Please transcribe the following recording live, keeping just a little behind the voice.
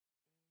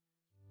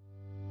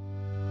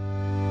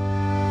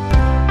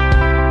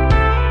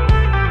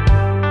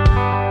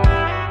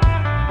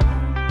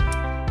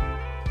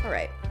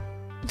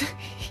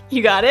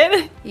You got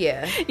it?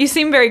 Yeah. You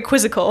seem very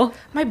quizzical.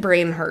 My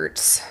brain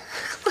hurts.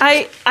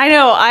 I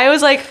know. I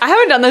was like, I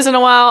haven't done this in a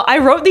while. I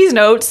wrote these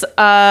notes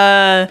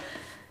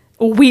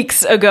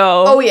weeks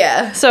ago. Oh,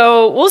 yeah.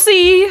 So we'll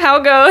see how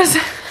it goes.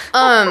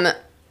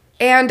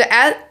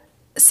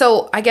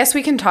 So I guess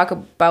we can talk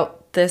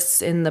about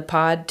this in the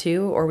pod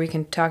too, or we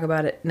can talk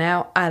about it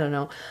now. I don't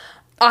know.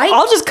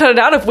 I'll just cut it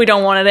out if we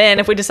don't want it in,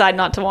 if we decide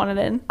not to want it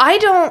in. I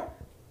don't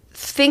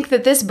think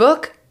that this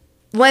book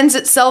lends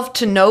itself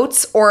to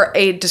notes or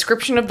a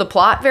description of the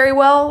plot very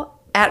well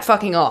at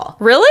fucking all.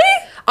 Really?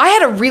 I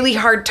had a really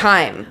hard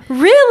time.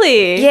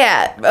 Really?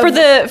 Yeah. For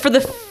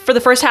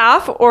the first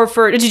half, or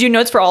did you do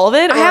notes for all of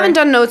it? I haven't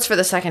done notes for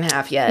the second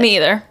half yet. Me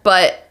either.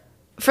 But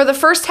for the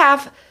first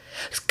half,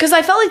 because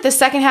I felt like the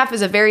second half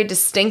is a very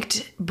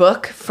distinct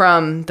book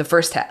from the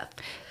first half.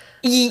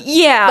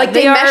 Yeah. Like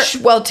they mesh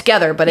well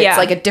together, but it's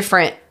like a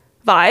different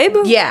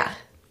vibe. Yeah.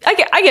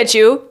 I get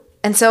you.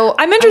 And so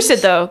I'm interested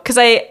though, because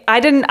I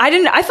feel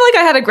like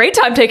I had a great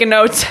time taking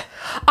notes.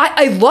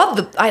 I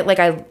love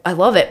I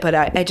love it, but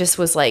I just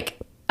was like,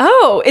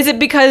 oh, is it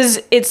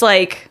because it's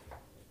like,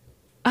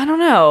 I don't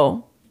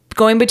know,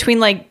 going between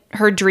like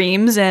her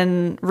dreams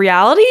and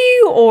reality,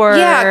 or?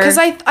 Yeah, because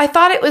I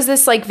thought it was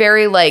this like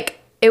very like,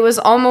 it was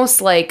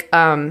almost like,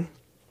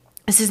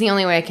 this is the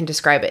only way I can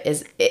describe it,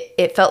 is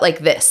it felt like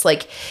this.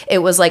 Like, it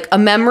was like a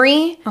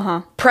memory,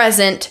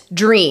 present,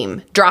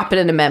 dream, drop it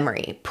into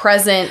memory.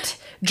 Present,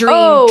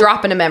 dream,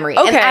 drop into memory.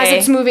 Okay. And as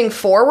it's moving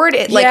forward,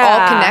 it like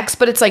all connects,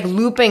 but it's like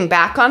looping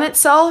back on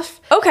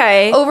itself.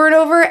 Okay. Over and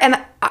over.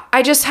 And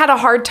I just had a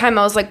hard time.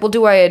 I was like, well,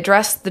 do I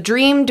address the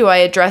dream? Do I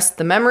address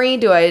the memory?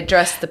 Do I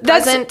address the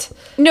present?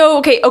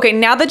 Okay.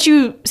 Now that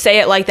you say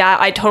it like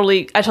that, I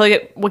totally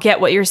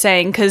get what you're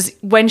saying. Because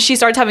when she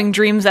starts having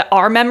dreams that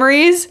are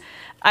memories,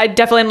 I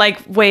definitely am like,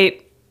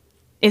 wait,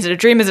 is it a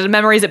dream? Is it a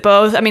memory? Is it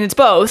both? I mean, it's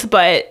both,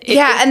 but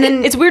and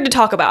then it's weird to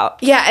talk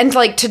about. Yeah, and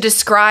like to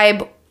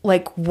describe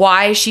like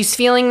why she's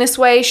feeling this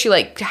way. She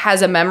like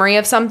has a memory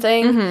of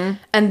something,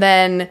 and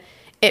then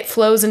it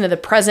flows into the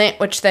present,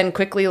 which then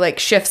quickly like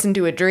shifts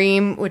into a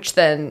dream, which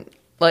then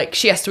like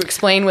she has to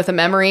explain with a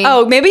memory.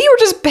 Oh, maybe you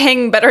were just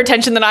paying better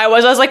attention than I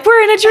was. I was like,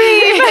 we're in a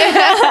dream.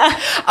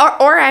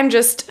 or I'm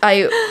just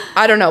I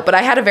don't know, but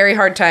I had a very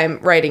hard time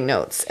writing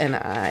notes, and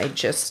I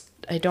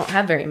don't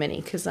have very many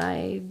because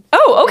I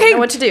don't know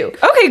what to do.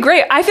 Okay,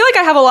 great. I feel like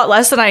I have a lot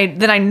less than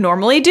I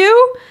normally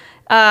do,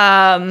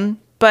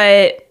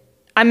 but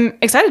I'm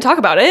excited to talk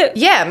about it.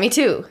 Yeah, me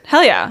too.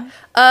 Hell yeah.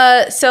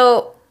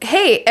 So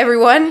hey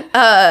everyone,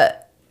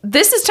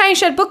 this is Tiny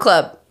Shed Book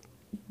Club.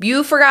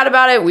 You forgot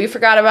about it. We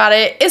forgot about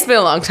it. It's been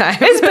a long time.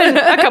 It's been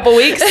a couple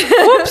weeks.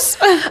 Whoops.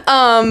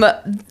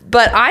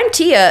 But I'm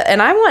Tia,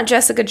 and I want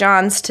Jessica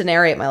Johns to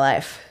narrate my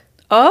life.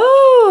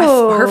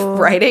 Oh, her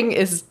writing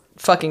is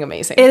fucking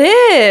amazing. It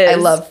is. I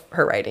love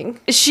her writing.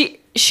 She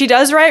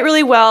does write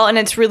really well, and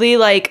it's really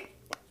like,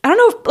 I don't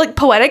know if like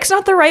poetic's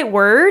not the right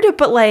word,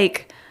 but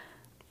like,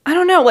 I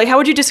don't know, like how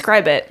would you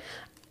describe it?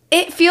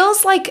 It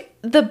feels like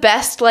the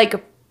best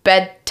like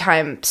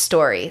bedtime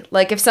story.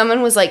 Like if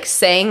someone was like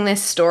saying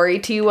this story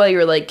to you while you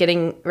were like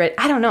getting ready.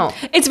 I don't know.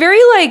 It's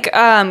very like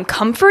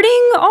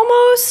comforting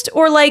almost,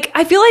 or like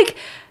I feel like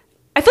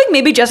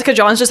maybe Jessica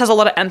Johns just has a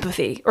lot of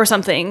empathy or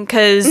something,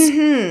 because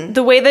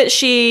the way that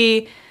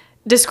she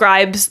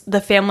describes the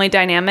family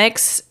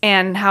dynamics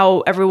and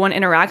how everyone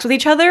interacts with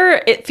each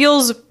other, it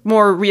feels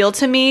more real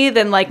to me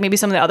than like maybe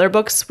some of the other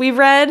books we've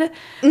read.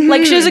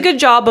 Like she does a good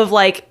job of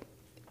like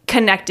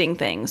connecting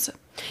things.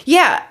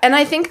 Yeah, and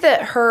I think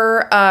that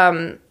her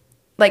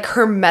like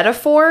her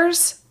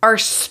metaphors are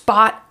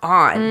spot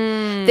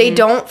on. They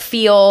don't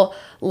feel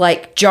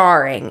like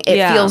jarring.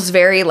 It feels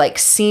very like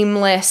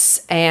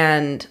seamless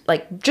and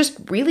like just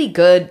really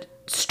good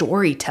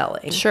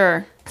storytelling.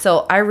 Sure.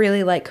 So I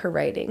really like her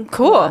writing.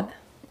 Cool.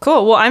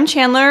 Well, I'm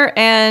Chandler,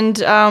 and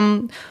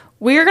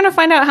we're going to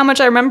find out how much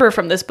I remember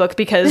from this book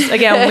because,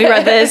 again, we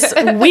read this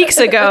weeks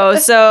ago.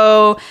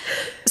 So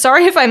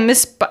sorry if I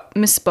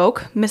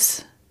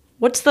misspoke.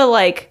 What's the,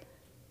 like,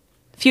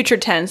 future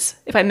tense?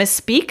 If I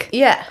misspeak?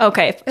 Yeah.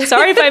 Okay.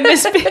 Sorry if I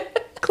misspeak.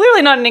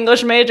 Clearly not an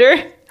English major.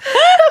 I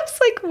was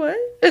like, what?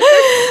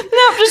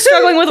 Nope, just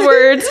struggling with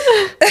words.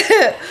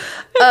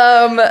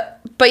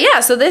 But yeah,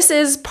 so this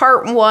is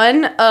part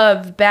 1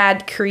 of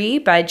Bad Cree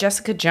by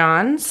Jessica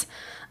Johns.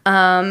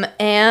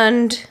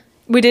 And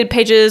we did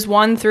pages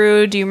 1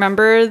 through, do you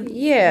remember?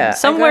 Yeah.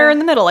 Somewhere in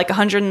the middle, like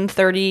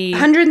 130.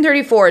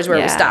 134 is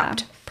where we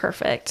stopped.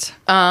 Perfect.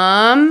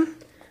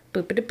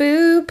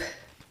 Boop-a-da-boop.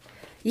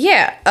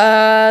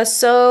 Yeah,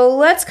 so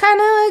let's kind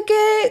of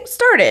get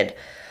started.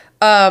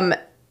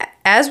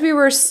 As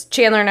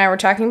Chandler and I were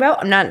talking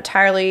about, I'm not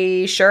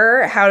entirely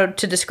sure how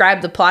to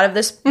describe the plot of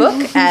this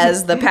book,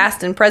 as the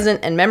past and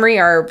present and memory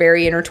are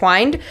very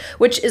intertwined,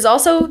 which is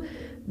also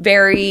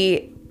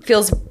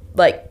feels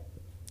like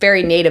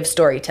very native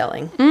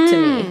storytelling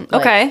to me. Like,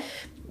 Okay.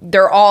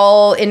 They're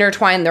all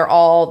intertwined. They're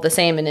all the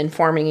same and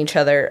informing each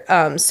other.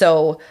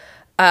 So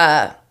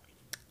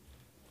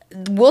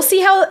we'll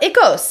see how it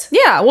goes.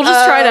 Yeah, we'll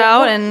just try it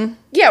out, and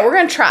yeah, we're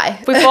gonna try.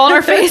 if we fall on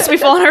our face, we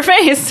fall on our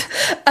face.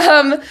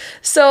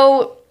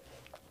 So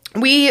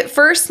we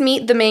first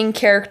meet the main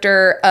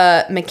character,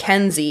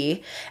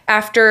 Mackenzie,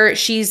 after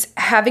she's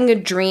having a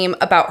dream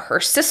about her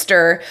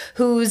sister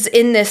who's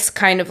in this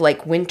kind of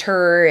like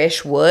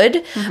winter-ish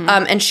wood,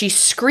 and she's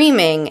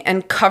screaming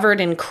and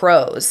covered in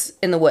crows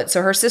in the wood.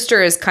 So her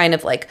sister is kind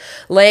of like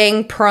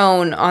laying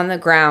prone on the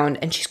ground,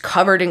 and she's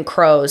covered in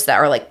crows that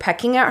are like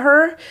pecking at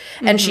her,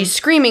 and she's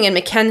screaming, and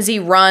Mackenzie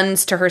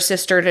runs to her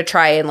sister to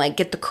try and like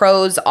get the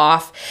crows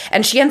off,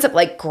 and she ends up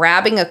like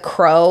grabbing a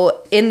crow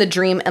in the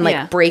dream and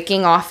like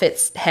breaking off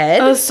its head.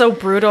 That was so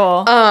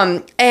brutal.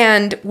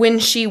 And when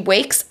she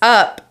wakes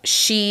up,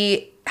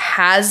 she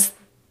has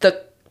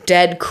the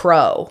dead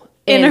crow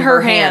in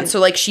her hand. So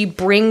like she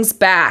brings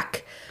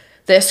back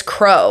this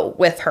crow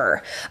with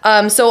her.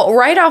 So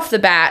right off the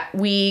bat,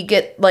 we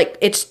get like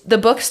the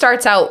book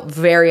starts out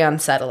very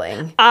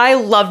unsettling. I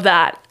love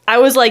that. I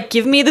was like,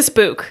 give me the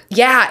spook.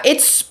 Yeah,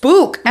 it's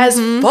spook as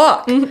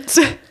fuck.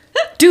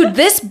 Dude,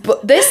 this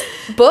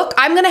book,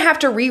 I'm gonna have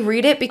to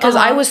reread it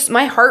because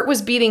my heart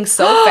was beating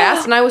so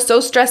fast and I was so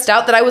stressed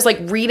out that I was like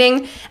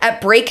reading at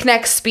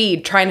breakneck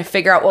speed trying to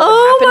figure out what would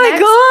happen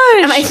next.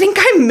 Gosh. And I think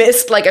I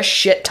missed like a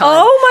shit ton.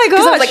 Oh my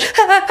gosh. I was like,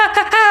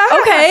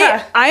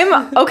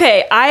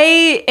 okay.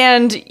 I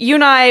and you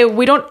and I,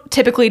 we don't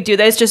typically do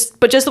this,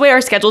 but just the way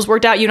our schedules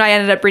worked out, you and I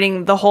ended up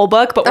reading the whole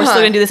book, but we're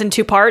still gonna do this in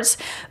 2 parts.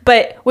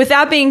 But with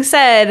that being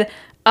said,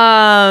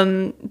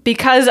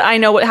 because I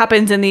know what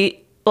happens in the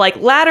like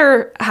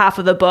latter half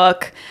of the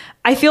book,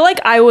 I feel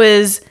like I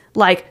was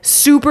like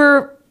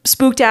super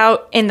spooked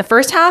out in the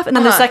first half, and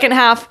then the second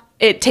half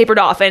it tapered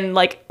off, and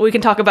like we can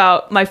talk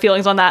about my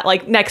feelings on that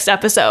like next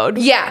episode.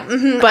 Yeah,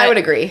 but I would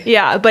agree.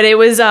 Yeah, but it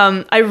was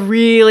I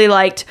really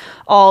liked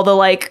all the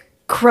like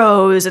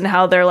crows and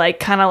how they're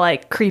like kind of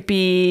like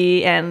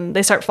creepy and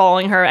they start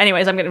following her.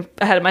 Anyways, I'm getting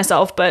ahead of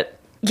myself, but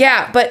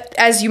yeah, but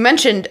as you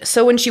mentioned,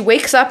 so when she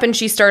wakes up and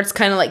she starts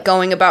kind of like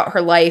going about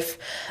her life,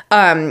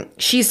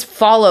 she's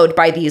followed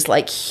by these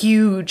like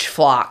huge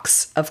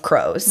flocks of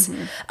crows.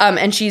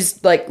 And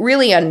she's like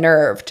really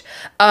unnerved.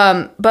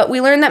 But we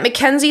learn that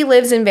Mackenzie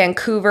lives in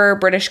Vancouver,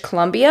 British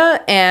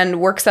Columbia,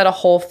 and works at a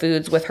Whole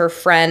Foods with her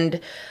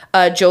friend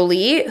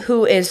Jolie,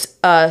 who is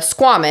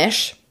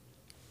Squamish.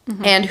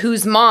 And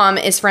whose mom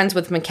is friends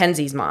with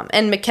Mackenzie's mom.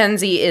 And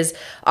Mackenzie is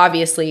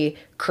obviously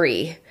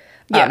Cree.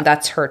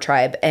 That's her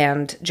tribe,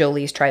 and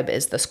Jolie's tribe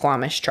is the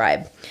Squamish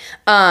tribe.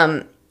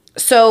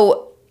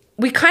 So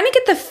we kind of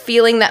get the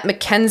feeling that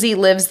Mackenzie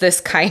lives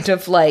this kind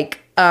of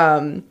like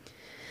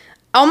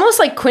almost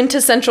like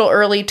quintessential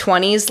early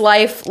 20s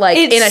life, like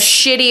in a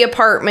shitty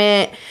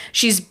apartment.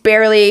 She's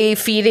barely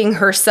feeding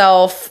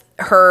herself.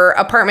 Her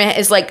apartment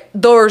is like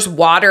there's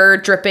water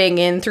dripping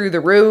in through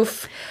the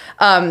roof.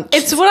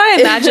 It's what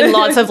I imagine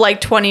lots of like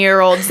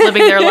 20-year-olds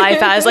living their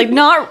life as, like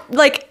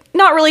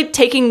not really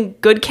taking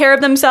good care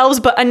of themselves,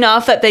 but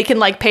enough that they can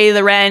like pay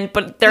the rent,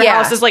 but their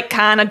house is like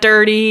kind of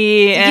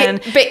dirty,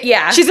 and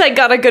she's like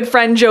got a good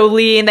friend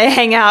Jolie and they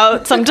hang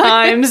out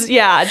sometimes.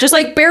 Just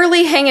like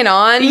barely hanging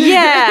on.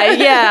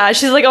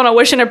 She's like on a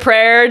wish and a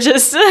prayer,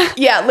 just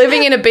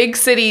living in a big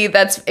city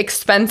that's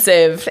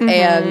expensive,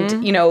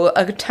 and you know,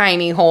 a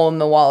tiny hole in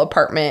the wall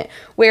apartment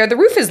where the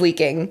roof is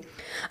leaking.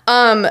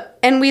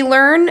 And we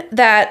learn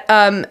that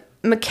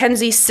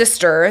Mackenzie's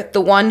sister,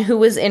 the one who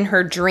was in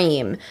her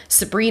dream,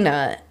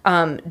 Sabrina,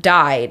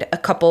 died a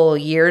couple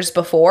years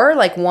before,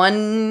 like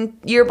 1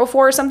 year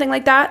before or something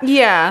like that.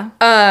 Yeah.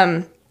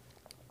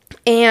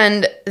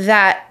 And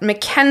that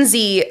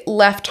Mackenzie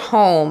left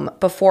home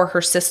before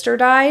her sister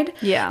died.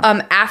 Yeah.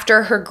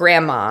 After her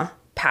grandma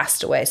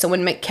passed away. So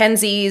when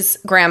Mackenzie's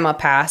grandma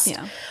passed,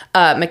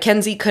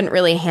 Mackenzie couldn't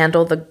really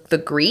handle the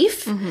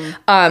grief.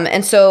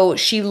 And so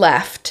she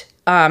left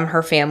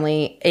her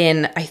family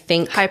in, I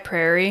think, High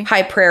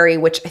Prairie,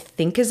 which I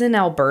think is in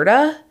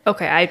Alberta.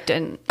 Okay, I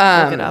didn't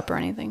look it up or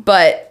anything.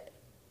 But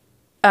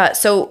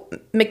so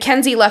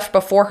Mackenzie left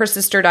before her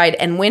sister died,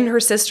 and when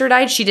her sister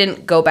died, she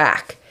didn't go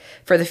back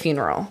for the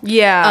funeral.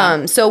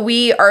 Yeah. So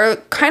we are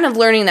kind of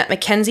learning that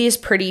Mackenzie is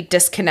pretty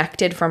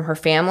disconnected from her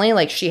family.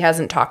 Like, she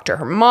hasn't talked to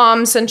her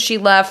mom since she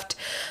left.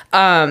 She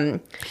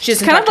hasn't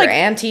talked to her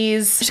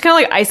aunties. She's kind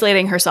of like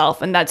isolating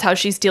herself, and that's how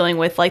she's dealing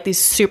with like these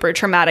super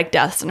traumatic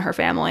deaths in her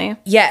family.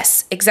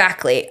 Yes,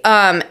 exactly.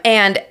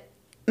 And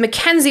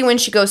Mackenzie, when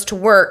she goes to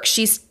work,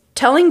 she's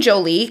telling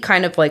Jolie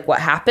kind of like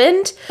what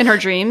happened. In her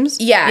dreams?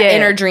 Yeah,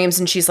 in her dreams.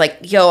 And she's like,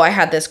 yo, I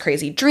had this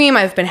crazy dream.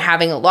 I've been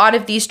having a lot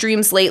of these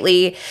dreams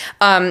lately.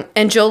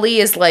 And Jolie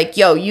is like,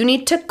 yo, you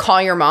need to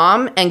call your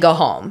mom and go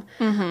home.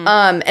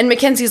 And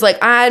Mackenzie's like,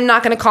 I'm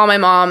not going to call my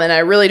mom, and I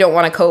really don't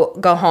want to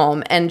go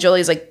home. And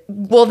Jolie's like,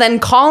 well, then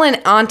call an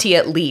auntie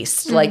at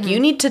least. Like, you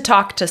need to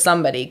talk to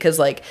somebody, because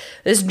like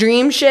this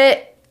dream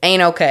shit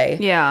ain't okay.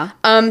 Yeah.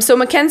 So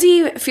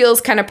Mackenzie feels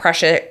kind of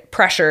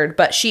pressured,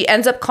 but she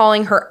ends up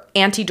calling her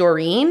Auntie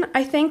Doreen,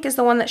 I think, is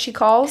the one that she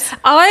calls.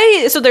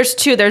 So there's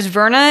two. There's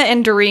Verna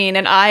and Doreen,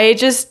 and I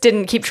just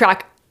didn't keep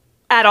track.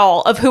 at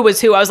all of who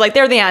was who. I was like,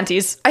 they're the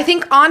aunties. I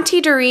think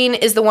Auntie Doreen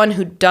is the one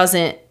who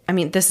doesn't, I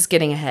mean, this is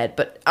getting ahead,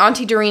 but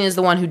Auntie Doreen is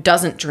the one who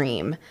doesn't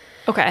dream.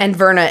 Okay. And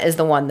Verna is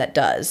the one that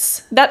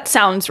does. That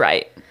sounds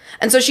right.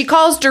 And so she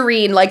calls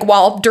Doreen, like,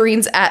 while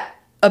Doreen's at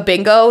a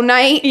bingo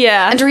night.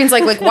 Yeah. And Doreen's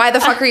like, why the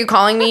fuck are you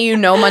calling me? You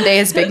know Monday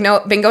is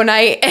bingo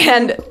night.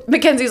 And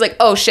Mackenzie's like,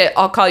 oh shit,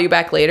 I'll call you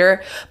back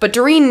later. But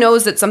Doreen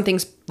knows that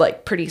something's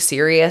like pretty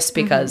serious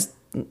because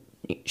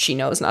she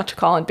knows not to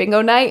call on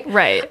bingo night.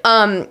 Right.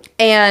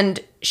 And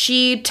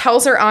she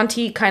tells her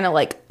auntie kind of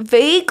like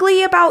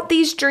vaguely about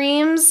these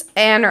dreams.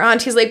 And her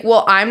auntie's like,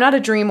 well, I'm not a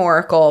dream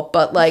oracle,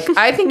 but like,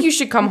 I think you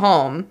should come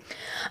home.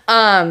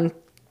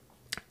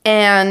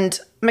 And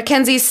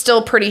Mackenzie's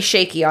still pretty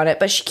shaky on it,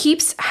 but she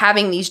keeps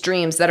having these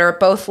dreams that are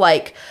both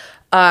like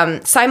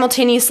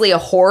simultaneously a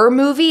horror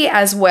movie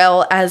as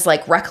well as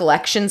like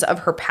recollections of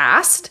her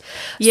past.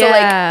 Yeah. So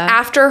like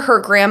after her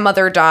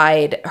grandmother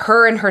died,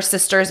 her and her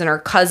sisters and her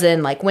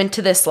cousin like went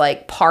to this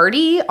like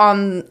party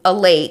on a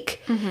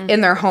lake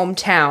in their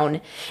hometown.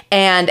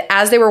 And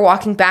as they were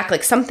walking back,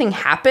 like something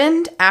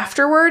happened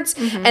afterwards.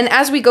 And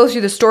as we go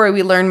through the story,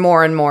 we learn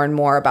more and more and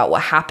more about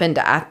what happened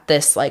at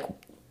this like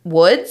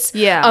woods.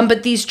 Yeah.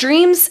 But these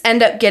dreams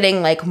end up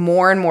getting like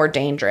more and more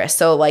dangerous.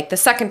 So like the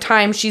second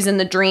time she's in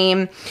the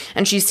dream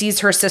and she sees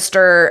her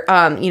sister,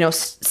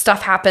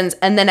 stuff happens.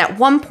 And then at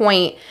one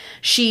point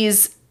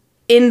she's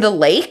in the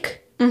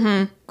lake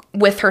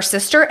with her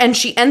sister and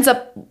she ends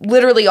up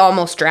literally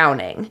almost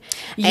drowning.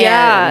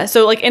 Yeah.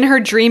 So like in her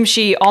dream,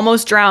 she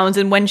almost drowns.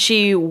 And when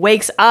she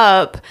wakes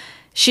up,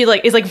 she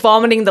like is like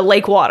vomiting the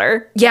lake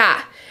water.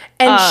 Yeah.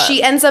 And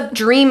she ends up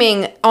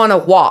dreaming on a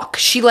walk.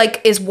 She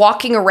like is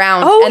walking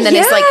around and then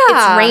it's like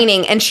it's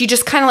raining and she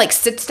just kind of like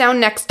sits down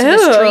next to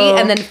this tree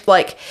and then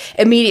like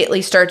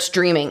immediately starts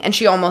dreaming and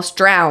she almost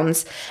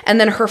drowns. And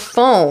then her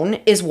phone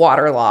is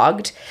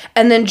waterlogged.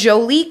 And then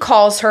Jolie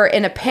calls her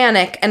in a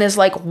panic and is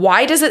like,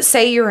 why does it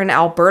say you're in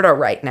Alberta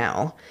right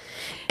now?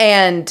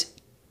 And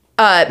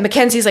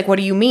Mackenzie's like, what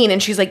do you mean?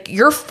 And she's like,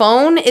 your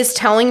phone is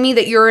telling me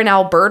that you're in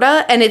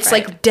Alberta and it's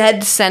like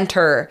dead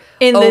center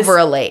over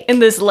a lake. In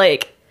this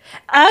lake.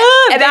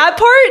 And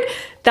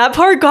that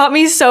part got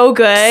me so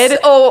good.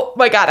 Oh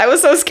my God, I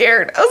was so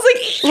scared. I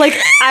was like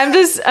I'm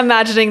just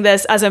imagining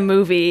this as a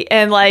movie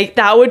and like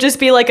that would just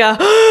be like a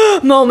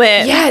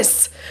moment.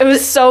 Yes. It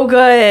was so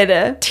good.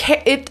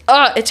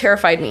 It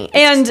terrified me.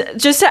 And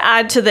just to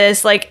add to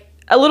this, like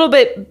a little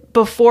bit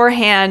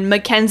beforehand,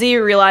 Mackenzie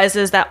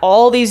realizes that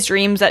all these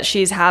dreams that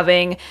she's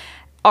having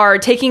are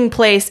taking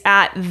place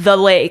at the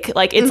lake.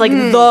 Like it's like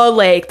the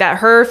lake that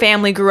her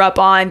family grew up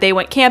on. They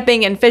went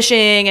camping and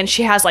fishing and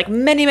she has like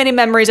many, many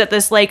memories at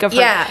this lake of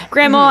her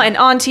grandma and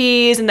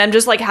aunties and them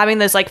just like having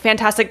this like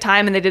fantastic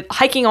time and they did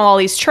hiking on all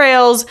these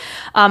trails.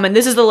 And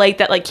this is the lake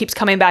that like keeps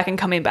coming back and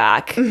coming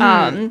back.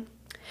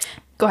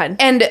 Go ahead.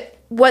 And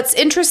what's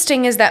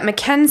interesting is that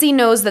Mackenzie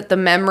knows that the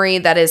memory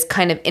that is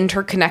kind of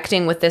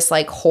interconnecting with this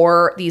like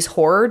these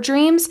horror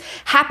dreams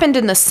happened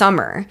in the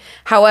summer.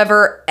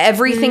 However,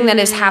 everything that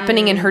is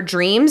happening in her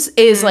dreams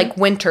is like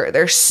winter.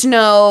 There's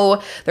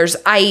snow, there's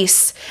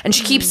ice, and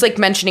she keeps like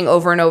mentioning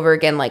over and over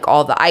again like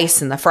all the ice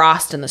and the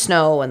frost and the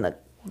snow and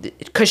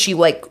because she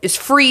like is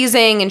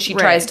freezing and she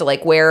tries to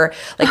like wear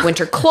like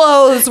winter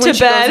clothes when she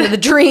goes into the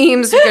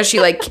dreams because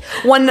she like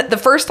the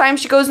first time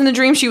she goes in the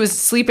dream she was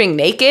sleeping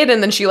naked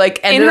and then she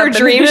like ended in her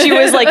dream she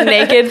was like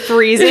naked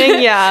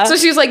freezing. Yeah. So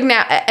she's like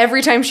now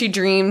every time she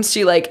dreams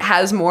she like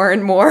has more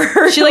and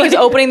more. She like is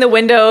opening the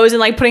windows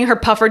and like putting her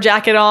puffer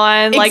jacket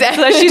on like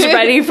so that she's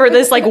ready for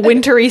this like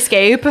winter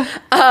escape.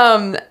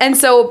 And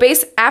so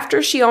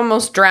after she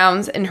almost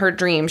drowns in her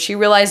dream she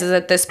realizes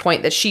at this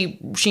point that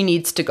she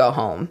needs to go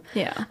home.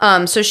 Yeah.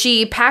 So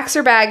she packs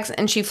her bags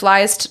and she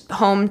flies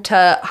home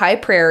to High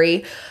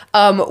Prairie,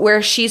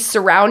 where she's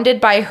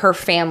surrounded by her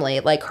family,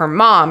 like her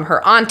mom,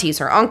 her aunties,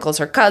 her uncles,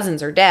 her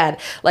cousins, her dad.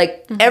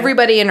 Like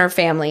everybody in her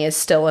family is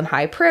still in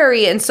High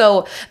Prairie. And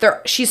so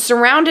she's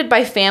surrounded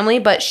by family,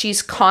 but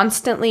she's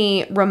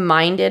constantly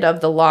reminded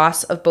of the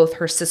loss of both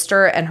her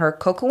sister and her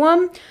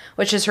kokoum,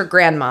 which is her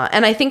grandma.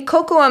 And I think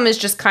kokoum is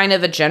just kind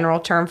of a general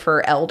term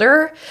for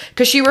elder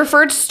because she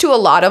refers to a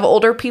lot of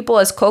older people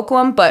as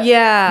kokoum. But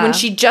when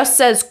she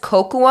just says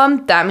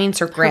kokoum, that means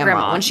her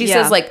grandma. When she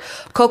says like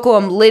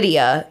kokoum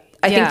Lydia,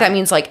 I think that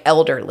means like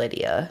elder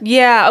Lydia.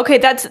 Yeah. Okay.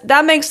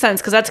 That makes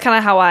sense because that's kind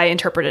of how I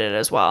interpreted it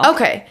as well.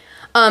 Okay.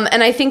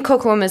 And I think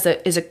kokoum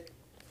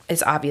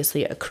is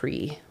obviously a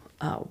Cree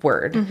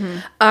word.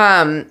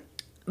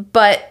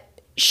 But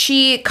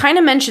she kind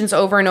of mentions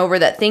over and over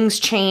that things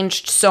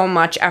changed so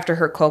much after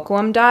her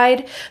kokoum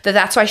died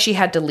that's why she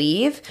had to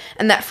leave,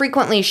 and that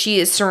frequently she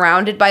is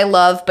surrounded by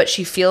love, but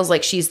she feels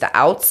like she's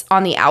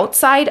on the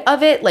outside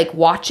of it, like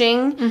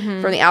watching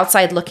from the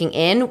outside looking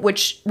in,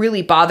 which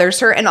really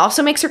bothers her and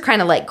also makes her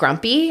kind of like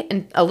grumpy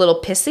and a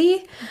little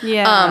pissy.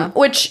 Yeah.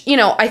 Which,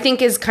 I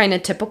think is kind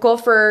of typical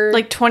for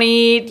like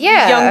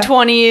young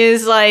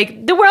 20s,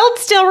 like the world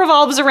still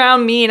revolves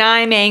around me and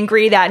I'm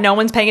angry that no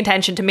one's paying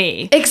attention to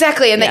me.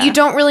 Exactly. And that you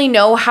don't really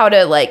know how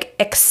to like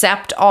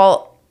accept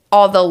all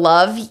all the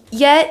love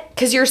yet,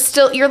 because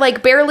you're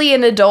like barely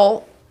an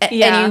adult, and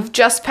you've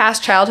just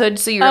passed childhood,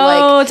 so you're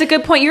like, oh, it's a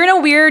good point. You're in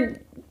a weird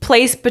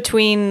place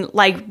between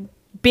like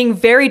being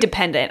very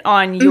dependent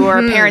on your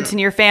parents and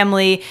your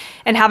family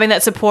and having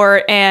that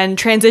support, and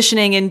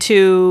transitioning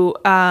into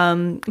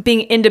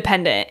being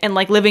independent and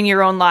like living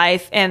your own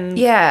life,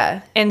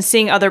 and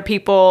seeing other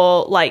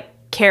people like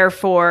care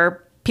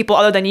for people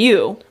other than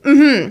you.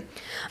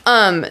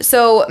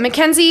 So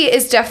Mackenzie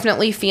is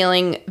definitely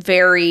feeling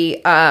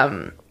very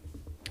kind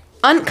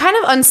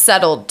of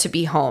unsettled to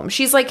be home.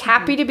 She's like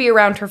happy to be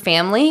around her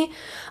family,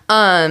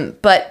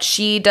 but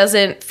she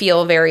doesn't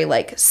feel very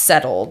like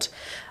settled.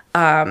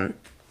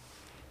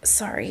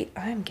 Sorry,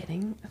 I'm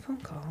getting a phone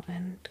call,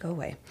 and go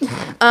away.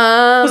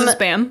 Was it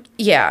spam?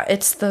 Yeah,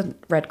 it's the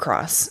Red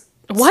Cross.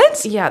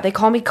 What? Yeah, they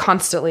call me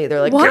constantly.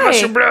 They're like, why? Give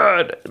us your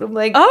blood. And I'm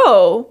like,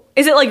 oh,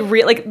 is it like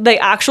real? Like the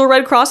actual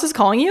Red Cross is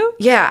calling you?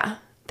 Yeah,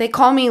 they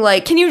call me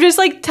like. Can you just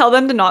like tell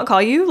them to not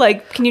call you?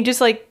 Like, can you just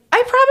like?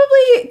 I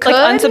probably could.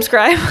 Like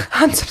unsubscribe?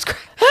 Unsubscribe.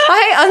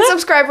 I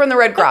unsubscribe from the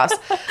Red Cross.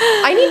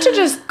 I need to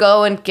just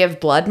go and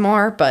give blood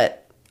more, but.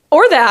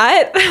 Or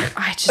that.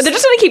 But they're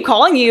just going to keep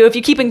calling you if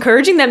you keep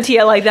encouraging them to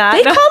you like that.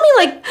 They call me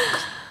like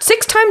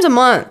 6 times a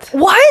month.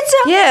 What?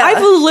 Yeah.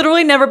 I've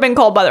literally never been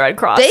called by the Red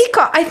Cross.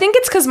 I think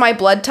it's because my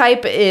blood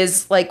type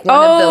is like one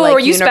of the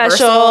like universal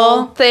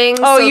special? things.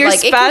 Oh, so, you're like,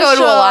 special. It can go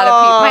to a lot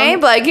of people. My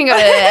blood can go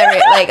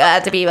to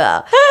lots of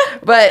people.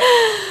 But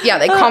yeah,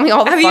 they call me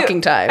all the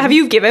fucking time. Have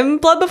you given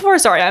blood before?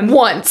 Sorry, I'm...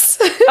 Once.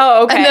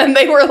 Oh, okay. And then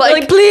they were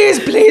like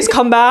please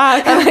come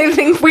back. And I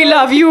think we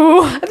love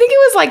you. I think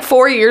it was like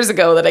 4 years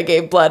ago that I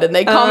gave blood, and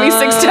they call me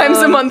 6 times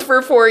a month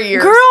for 4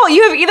 years. Girl,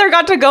 you have either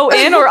got to go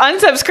in or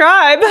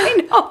unsubscribe.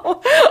 I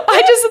know.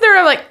 I just sit there and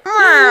I'm like,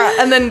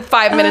 and then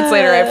 5 minutes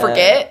later I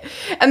forget,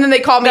 and then they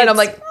call me and I'm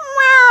like,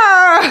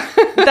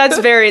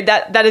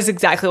 that is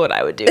exactly what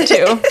I would do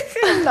too.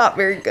 I'm not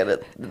very good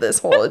at this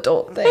whole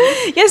adult thing.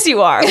 Yes,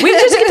 you are. We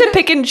just get to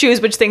pick and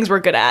choose which things we're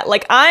good at.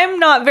 Like, I'm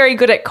not very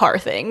good at car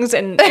things,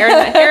 and Aaron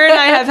and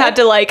I have had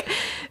to like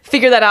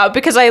figure that out,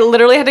 because I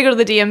literally had to go to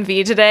the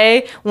DMV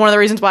today. One of the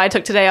reasons why I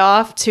took today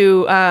off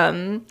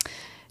to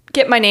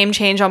get my name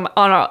changed on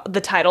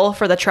the title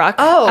for the truck.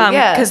 Oh,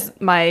 yeah. Because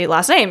my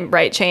last name,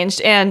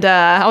 changed. And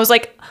I was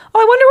like, oh,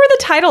 I wonder where the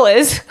title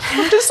is.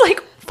 I'm just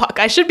like, fuck,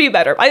 I should be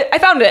better. I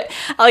found it.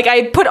 Like,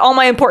 I put all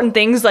my important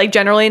things, like,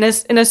 generally in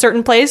a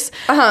certain place.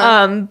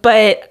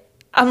 But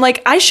I'm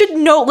like, I should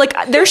know, like,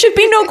 there should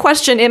be no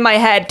question in my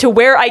head to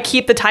where I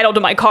keep the title to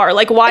my car.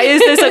 Like, why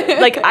is this,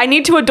 like, I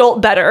need to adult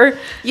better.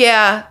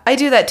 Yeah, I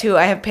do that too.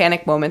 I have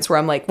panic moments where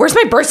I'm like, where's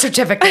my birth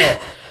certificate?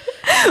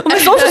 My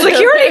social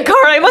security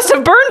card, I must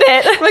have burned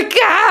it. Like,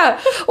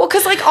 yeah. Well,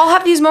 because like I'll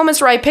have these moments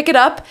where I pick it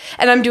up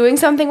and I'm doing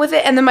something with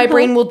it, and then my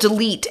brain will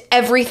delete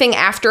everything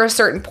after a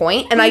certain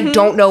point, and I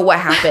don't know what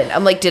happened.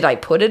 I'm like, did I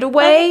put it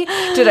away?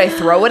 Did I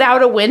throw it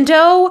out a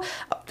window?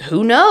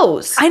 Who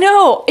knows? I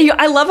know.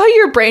 I love how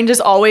your brain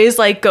just always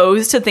like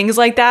goes to things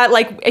like that.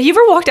 Like, have you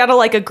ever walked out of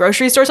like a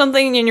grocery store or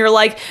something and you're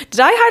like, did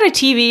I hide a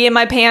TV in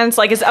my pants?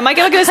 Like, am I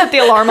gonna set the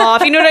alarm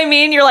off? You know what I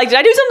mean? You're like, did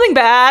I do something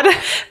bad?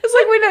 It's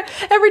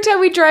like every time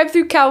we drive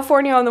through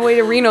California on the way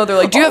to Reno, they're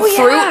like, do you have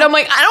fruit? And I'm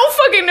like, I don't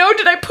fucking know.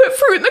 Did I put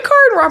fruit in the car?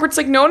 And Robert's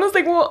like, no. And I was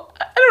like, well,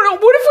 I don't know.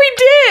 What if we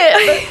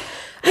did?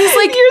 He's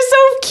like, you're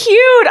so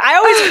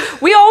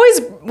cute.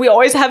 We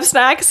always have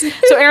snacks.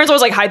 So Aaron's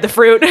always like, hide the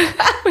fruit.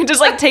 We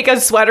just like take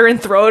a sweater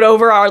and throw it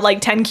over our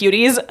like 10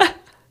 cuties.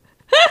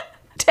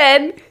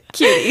 10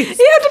 cuties.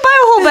 You have to buy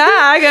a whole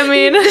bag. I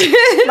mean,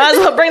 might as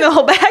well bring the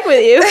whole bag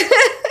with you.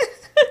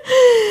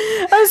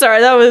 I'm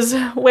sorry, that was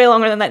way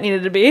longer than that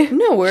needed to be.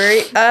 No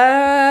worry.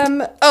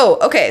 Oh,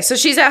 okay. So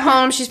she's at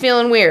home. She's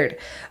feeling weird.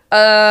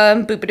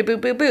 Boopity boop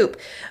boop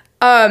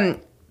boop.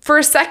 For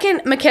a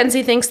second,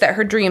 Mackenzie thinks that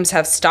her dreams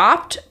have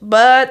stopped,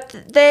 but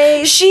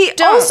don't. She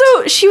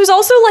was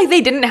also like,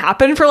 they didn't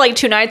happen for like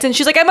 2 nights, and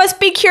she's like, I must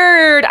be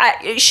cured.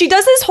 She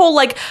does this whole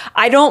like,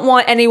 I don't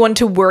want anyone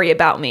to worry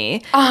about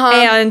me,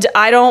 and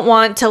I don't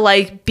want to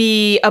like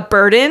be a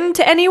burden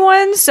to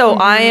anyone, so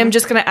I am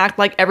just gonna act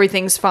like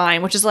everything's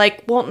fine, which is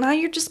like, well, now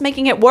you're just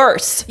making it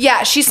worse.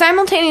 Yeah, she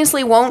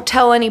simultaneously won't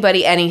tell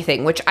anybody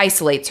anything, which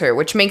isolates her,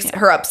 which makes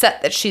her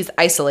upset that she's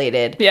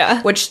isolated.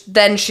 Yeah. Which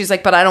then she's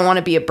like, but I don't want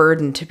to be a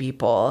burden to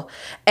people.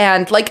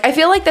 And like, I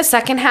feel like the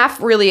second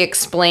half really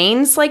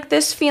explains like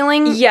this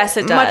feeling. Yes,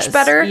 it does. Much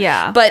better.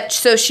 Yeah. But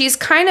so she's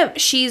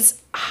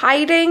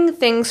hiding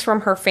things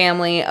from her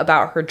family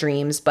about her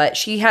dreams, but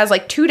she has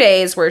like 2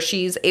 days where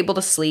she's able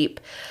to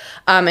sleep.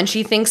 And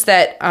she thinks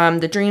that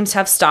the dreams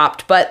have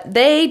stopped, but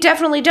they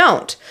definitely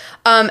don't.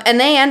 And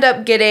they end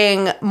up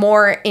getting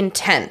more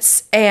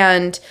intense.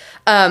 And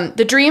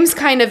the dreams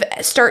kind of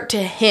start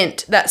to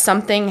hint that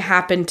something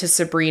happened to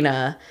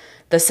Sabrina,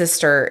 the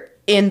sister,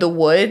 in the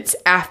woods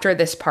after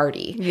this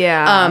party.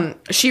 Yeah.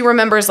 She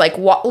remembers like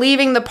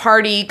leaving the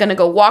party, gonna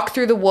go walk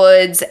through the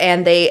woods,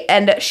 and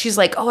she's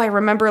like, oh, I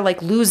remember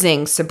like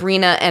losing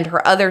Sabrina and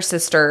her other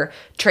sister,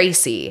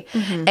 Tracy.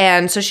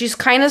 And so she's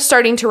kind of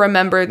starting to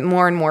remember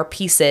more and more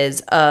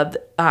pieces of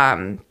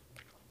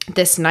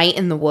this night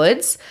in the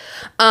woods.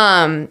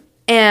 And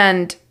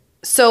And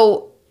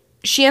so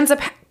she ends up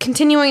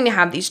continuing to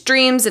have these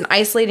dreams and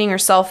isolating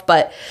herself,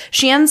 but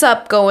she ends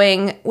up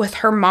going with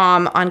her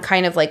mom on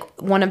kind of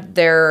like one of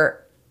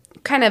their,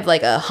 kind of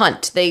like a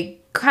hunt. They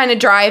kind of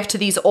drive to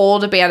these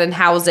old abandoned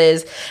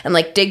houses and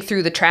like dig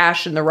through the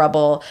trash and the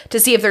rubble to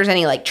see if there's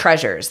any like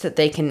treasures that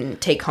they can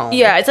take home.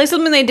 Yeah, it's like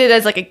something they did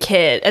as like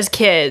as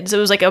kids. It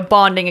was like a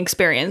bonding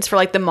experience for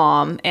like the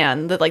mom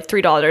and the like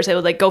three daughters. They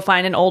would like go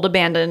find an old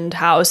abandoned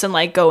house and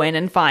like go in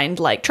and find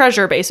like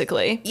treasure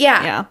basically.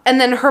 Yeah.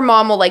 And then her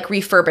mom will like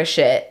refurbish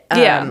it.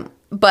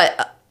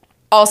 But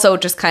also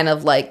just kind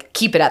of like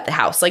keep it at the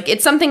house. Like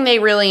it's something they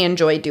really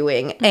enjoy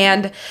doing. Mm-hmm.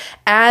 And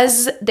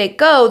as they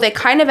go, they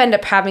kind of end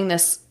up having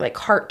this like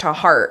heart to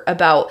heart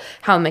about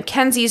how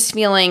Mackenzie's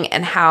feeling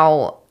and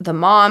how the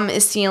mom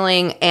is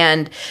feeling.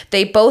 And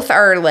they both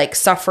are like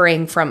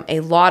suffering from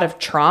a lot of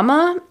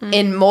trauma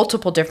in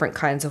multiple different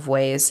kinds of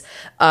ways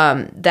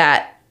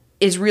that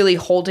is really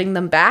holding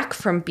them back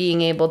from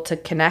being able to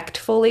connect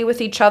fully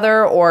with each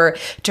other or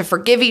to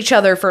forgive each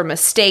other for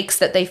mistakes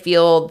that they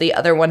feel the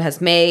other one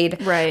has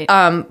made. Right.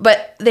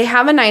 But they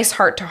have a nice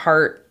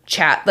heart-to-heart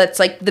chat that's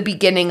like the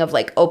beginning of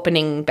like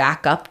opening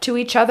back up to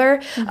each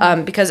other.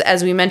 Because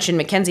as we mentioned,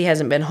 Mackenzie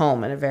hasn't been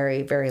home in a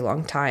very, very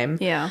long time.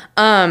 Yeah.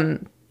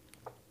 And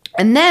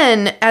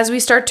then as we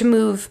start to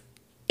move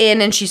in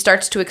and she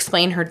starts to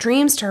explain her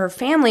dreams to her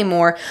family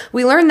more,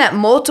 we learn that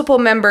multiple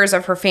members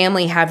of her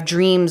family have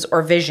dreams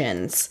or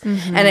visions.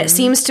 And it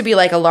seems to be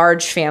like a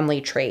large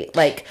family trait.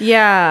 Like,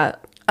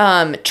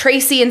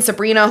 Tracy and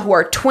Sabrina, who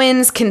are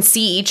twins, can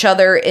see each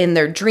other in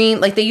their dream.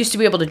 Like they used to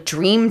be able to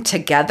dream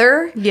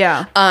together.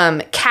 Yeah.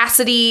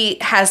 Cassidy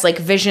has like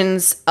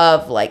visions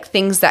of like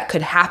things that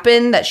could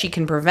happen that she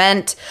can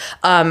prevent.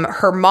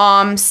 Her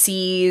mom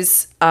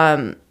sees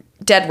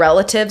dead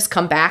relatives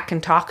come back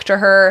and talk to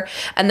her.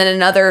 And then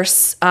another,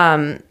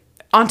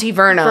 Auntie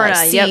Verna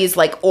sees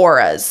like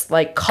auras,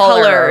 like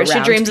colors. She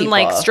dreams in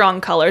like strong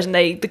colors and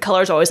the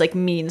colors always like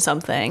mean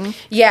something.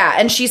 Yeah.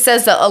 And she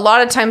says that a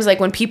lot of times,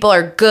 like when people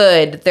are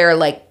good, they're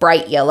like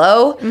bright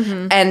yellow.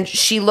 And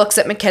she looks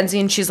at Mackenzie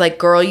and she's like,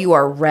 girl, you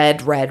are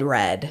red, red,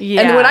 red. Yeah.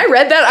 And when I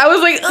read that, I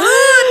was like,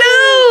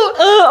 oh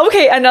no.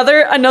 Okay.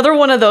 Another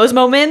one of those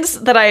moments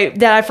that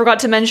I forgot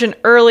to mention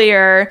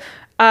earlier.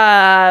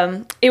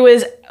 It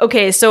was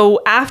okay.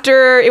 So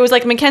after it was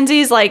like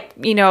Mackenzie's like,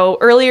 you know,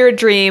 earlier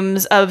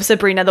dreams of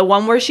Sabrina, the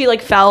one where she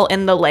like fell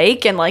in the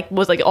lake and like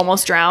was like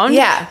almost drowned.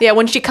 Yeah. Yeah.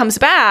 When she comes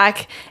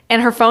back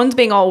and her phone's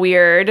being all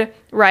weird,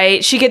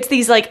 right? She gets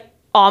these like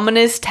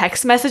ominous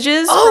text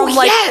messages. Oh, from,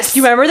 like, yes.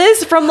 You remember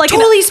this? From like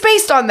totally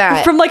spaced on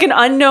that. From like an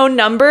unknown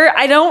number.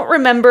 I don't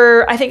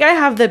remember. I think I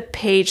have the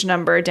page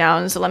number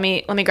down. So let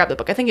me grab the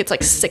book. I think it's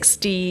like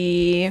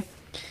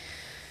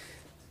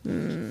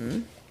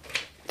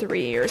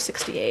 63 or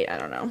 68. I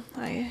don't know.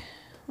 Let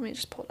me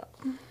just pull it up.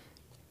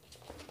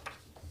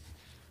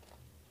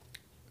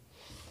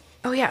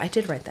 Oh yeah, I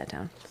did write that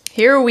down.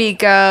 Here we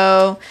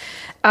go.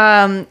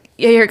 Yeah,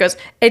 here it goes.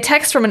 A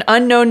text from an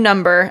unknown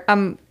number.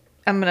 I'm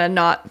gonna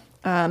not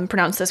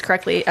pronounce this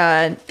correctly.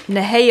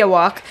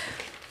 Neheyawak,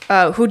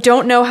 who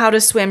don't know how to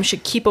swim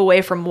should keep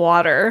away from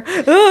water.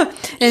 And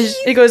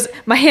it goes,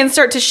 my hands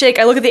start to shake.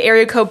 I look at the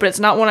area code, but it's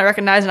not one I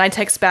recognize, and I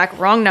text back,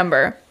 wrong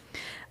number.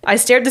 I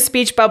stare at the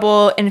speech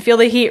bubble and feel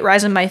the heat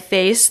rise in my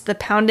face. The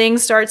pounding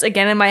starts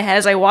again in my head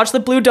as I watch the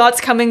blue dots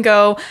come and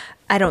go.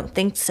 I don't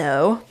think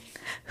so.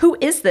 Who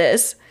is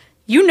this?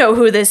 You know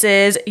who this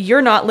is.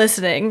 You're not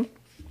listening.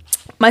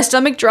 My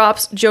stomach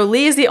drops.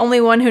 Jolie is the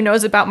only one who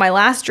knows about my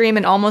last dream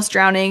and almost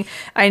drowning.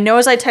 I know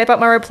as I type out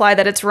my reply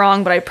that it's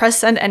wrong, but I press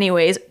send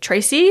anyways.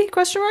 Tracy? ?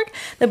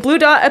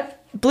 The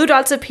blue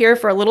dots appear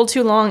for a little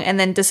too long and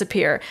then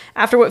disappear.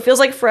 After what feels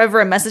like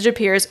forever, a message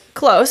appears.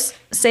 Close.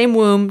 Same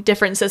womb,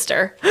 different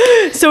sister.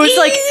 So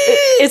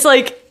it's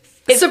like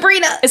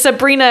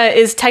Sabrina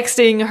is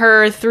texting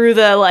her through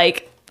the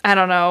like, I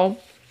don't know.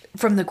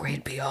 From the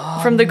great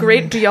beyond. From the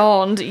great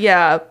beyond,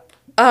 yeah.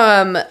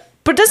 But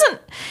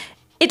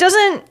it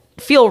doesn't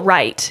feel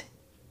right.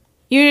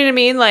 You know what I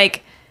mean?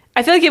 Like,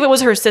 I feel like if it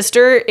was her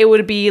sister, it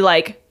would be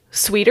like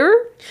sweeter.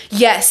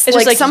 Yes,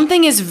 it's like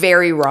something is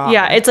very wrong.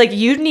 Yeah, it's like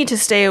you need to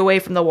stay away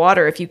from the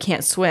water if you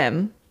can't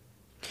swim.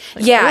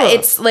 Like, yeah,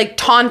 it's like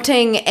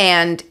taunting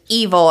and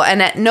evil.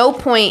 And at no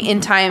point in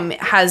time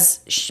has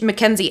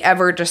Mackenzie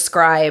ever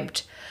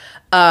described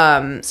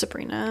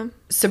Sabrina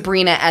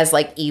as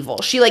like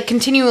evil. She like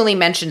continually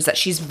mentions that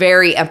she's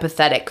very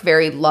empathetic,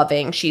 very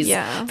loving. She's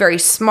very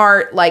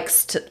smart,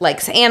 likes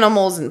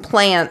animals and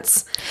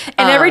plants.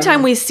 And every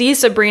time we see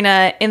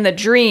Sabrina in the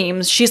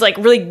dreams, she's like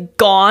really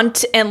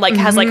gaunt and like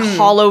has like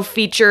hollow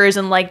features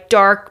and like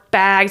dark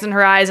bags in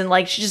her eyes, and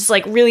like she's just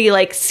like really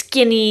like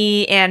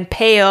skinny and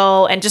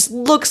pale and just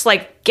looks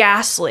like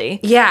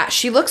ghastly. Yeah,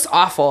 she looks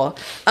awful.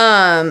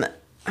 I'm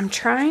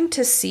trying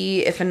to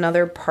see if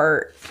another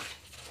part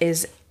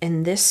is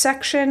in this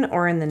section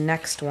or in the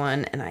next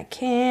one, and I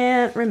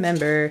can't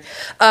remember.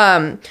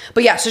 But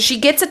yeah, so she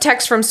gets a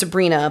text from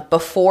Sabrina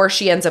before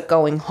she ends up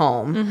going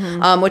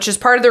home, which is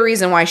part of the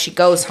reason why she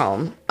goes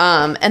home.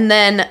 And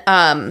then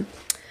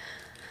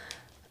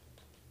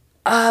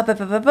I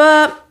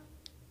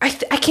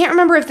can't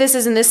remember if this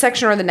is in this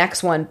section or the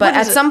next one, but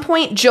at some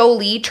point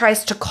Jolie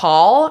tries to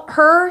call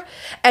her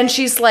and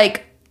she's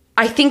like,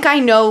 I think I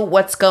know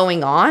what's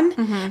going on.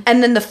 Mm-hmm.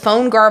 And then the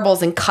phone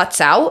garbles and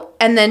cuts out.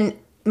 And then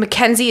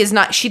Mackenzie is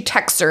not, she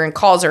texts her and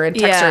calls her and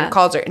texts her and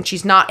calls her and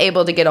she's not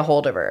able to get a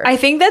hold of her. I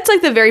think that's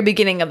like the very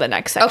beginning of the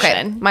next section.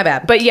 Okay, my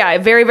bad. But yeah,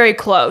 very, very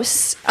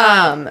close.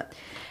 And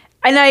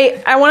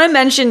I want to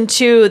mention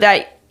too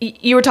that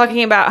you were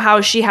talking about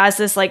how she has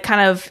this like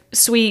kind of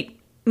sweet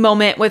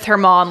moment with her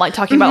mom, like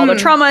talking about all the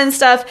trauma and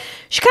stuff.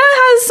 She kind of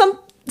has some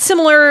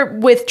similar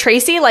with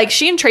Tracy. Like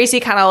she and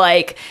Tracy kind of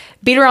like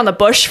beat around the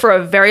bush for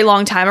a very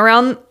long time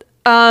around,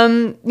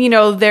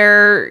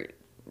 their,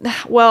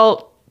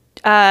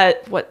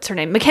 what's her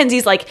name?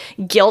 Mackenzie's like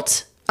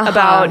guilt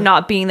about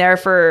not being there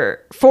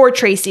for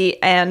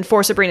Tracy and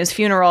for Sabrina's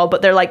funeral,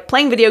 but they're like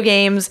playing video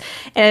games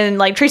and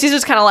like Tracy's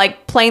just kind of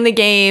like playing the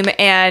game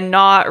and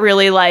not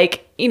really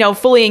like,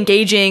 fully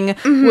engaging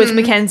with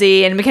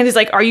Mackenzie. And Mackenzie's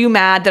like, are you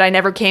mad that I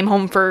never came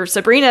home for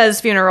Sabrina's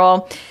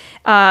funeral?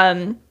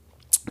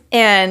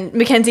 And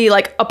Mackenzie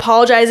like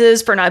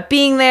apologizes for not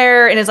being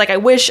there and is like, I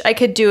wish I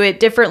could do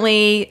it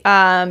differently. If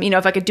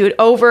I could do it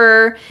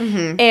over.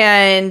 Mm-hmm.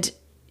 And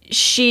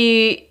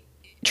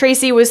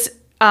Tracy was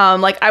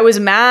like, I was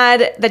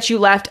mad that you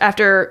left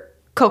after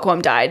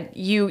Cocoam died.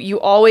 You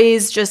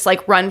always just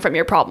like run from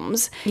your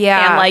problems.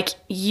 Yeah. And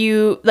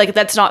like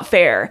that's not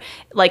fair.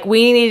 Like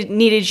we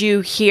needed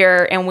you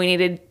here and we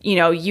needed,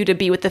 you to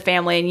be with the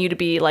family and you to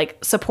be like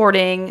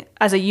supporting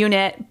as a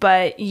unit,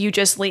 but you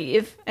just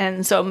leave.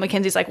 And so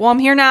Mackenzie's like, well, I'm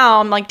here now.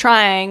 I'm like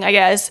trying, I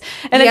guess.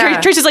 And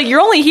then Tracy's like, you're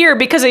only here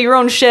because of your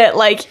own shit.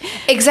 Like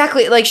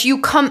exactly. Like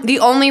the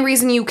only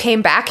reason you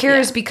came back here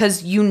is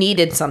because you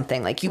needed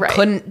something. Like you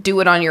couldn't do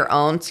it on your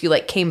own. So you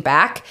like came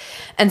back.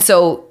 And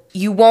so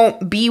you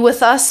won't be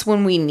with us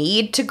when we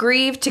need to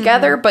grieve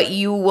together, but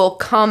you will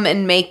come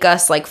and make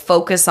us like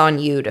focus on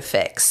you to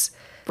fix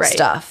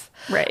stuff.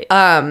 Right.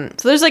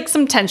 So there's like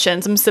some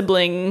tension, some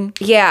sibling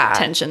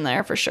tension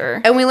there for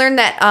sure. And we learned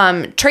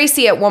that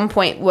Tracy at one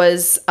point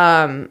was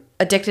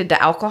addicted to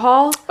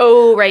alcohol.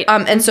 Oh, right.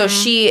 And so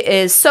she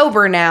is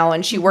sober now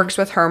and she works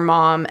with her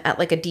mom at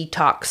like a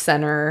detox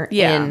center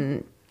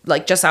in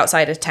like just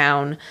outside of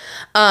town.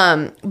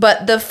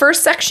 But the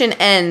first section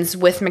ends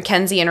with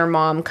Mackenzie and her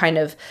mom kind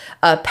of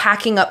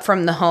packing up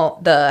from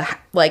the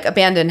like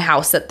abandoned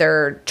house that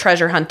they're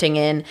treasure hunting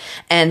in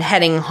and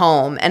heading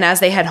home. And as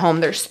they head home,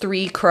 there's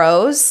 3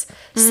 crows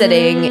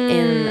sitting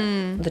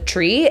in the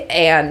tree.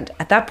 And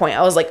at that point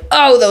I was like,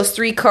 oh, those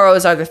 3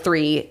 crows are the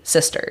 3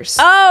 sisters.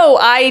 Oh,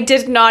 I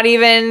did not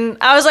even,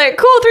 I was like,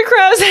 cool, 3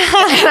 crows.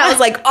 And I was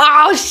like,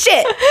 oh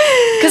shit.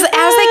 Because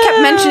as they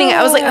kept mentioning it,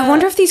 I was like, I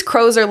wonder if these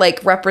crows are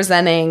like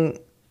representing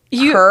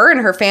her and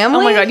her family.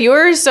 Oh my god, you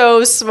were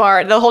so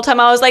smart. The whole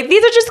time I was like,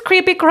 these are just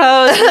creepy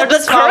crows. They're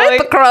just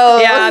creepy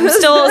crows. Yeah, I'm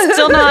still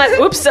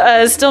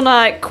not. Still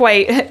not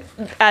quite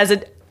as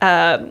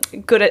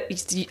good at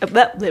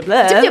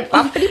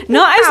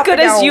not as good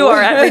as you are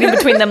at reading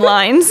between them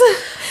lines.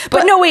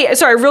 But no, wait,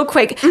 sorry, real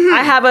quick.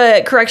 I have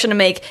a correction to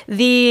make.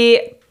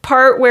 The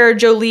part where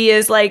Jolie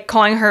is like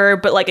calling her,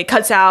 but like it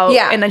cuts out,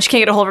 and then she can't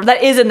get a hold of her.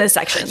 That is in this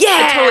section.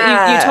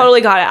 Yeah, you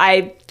totally got it.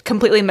 I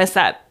completely missed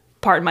that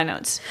part in my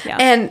notes. Yeah,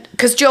 and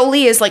because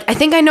Jolie is like, I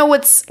think I know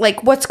what's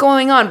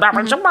going on.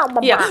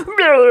 Yeah,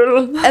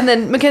 and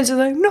then Mackenzie's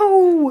like,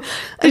 no,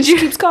 and she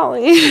keeps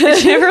calling.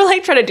 Did you ever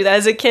like try to do that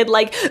as a kid?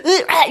 Like,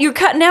 you're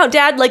cutting out,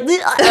 Dad. Like,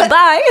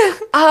 bye.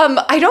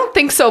 I don't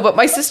think so, but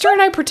my sister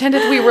and I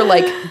pretended we were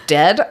like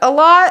dead a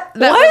lot.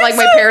 That when, like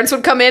my parents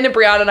would come in and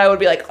Brianna and I would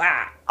be like,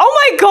 ah.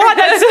 Oh my god,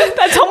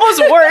 that's almost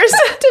worse.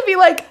 To be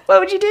like, what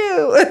would you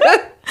do?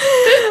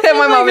 And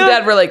my mom and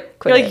dad were like,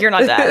 quit you're like, you're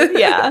not dead.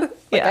 Yeah.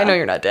 Like, I know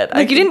you're not dead.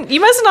 Like you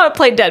must not have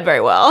played dead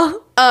very well.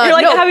 You're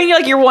like having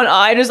like your one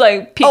eye just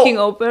like peeking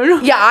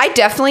open. Yeah, I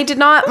definitely did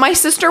not. My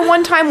sister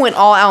one time went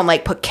all out and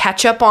like put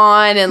ketchup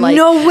on and like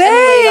no way, and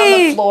laid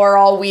on the floor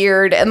all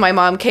weird. And my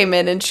mom came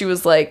in and she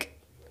was like,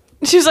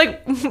 no.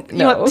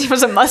 You want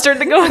some mustard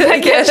to go with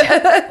that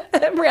ketchup?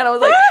 And Brianna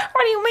was like,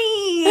 what do you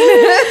mean?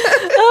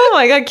 Oh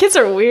my god, kids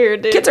are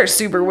weird, dude. Kids are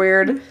super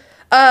weird.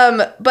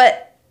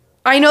 But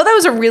I know that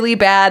was a really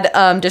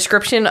bad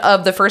description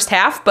of the first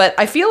half, but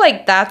I feel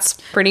like that's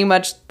pretty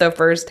much the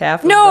first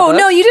half. No,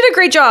 you did a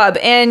great job,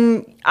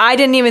 and I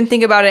didn't even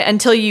think about it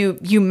until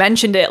you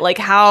mentioned it, like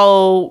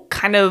how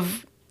kind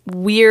of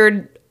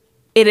weird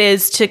it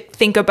is to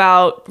think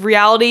about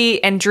reality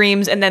and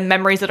dreams and then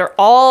memories that are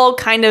all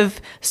kind of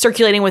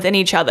circulating within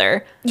each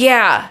other.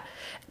 Yeah,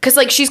 because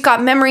like she's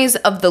got memories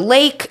of the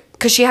lake,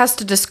 because she has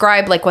to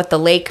describe like what the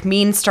lake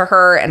means to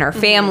her and her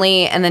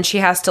family, and then she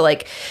has to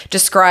like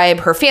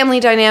describe her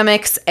family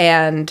dynamics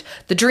and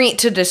the dream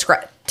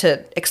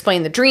to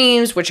explain the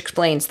dreams, which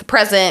explains the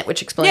present,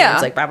 which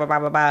explains like blah blah blah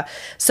blah blah.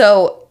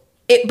 So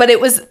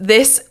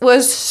this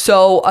was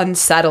so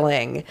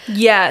unsettling.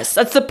 Yes,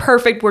 that's the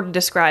perfect word to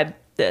describe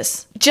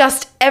this.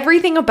 Just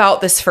everything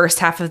about this first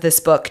half of this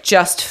book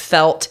just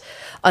felt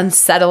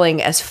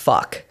unsettling as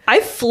fuck. I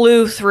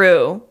flew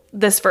through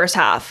this first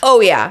half. Oh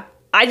yeah.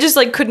 I just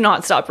like could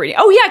not stop reading.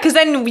 Oh yeah, because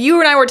then you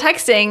and I were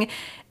texting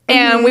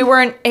and we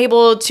weren't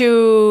able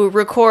to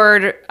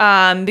record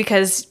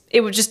because it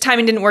was just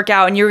timing didn't work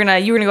out, and you were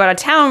gonna go out of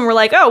town. And we're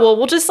like, oh well,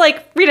 we'll just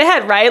like read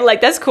ahead, right?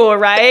 Like that's cool,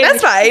 right?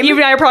 That's fine. You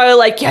and I are probably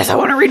like, yes, I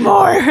want to read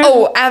more.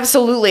 Oh,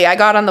 absolutely. I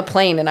got on the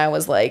plane and I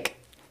was like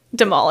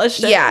demolished.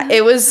 Yeah,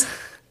 it was.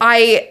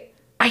 I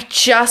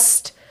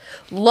just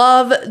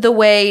love the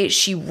way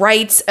she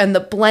writes, and the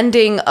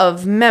blending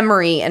of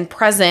memory and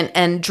present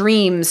and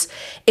dreams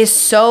is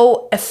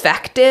so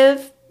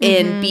effective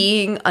in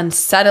being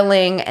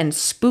unsettling and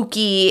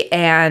spooky,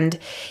 and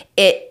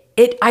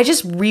I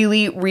just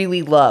really,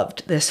 really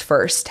loved this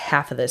first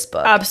half of this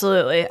book.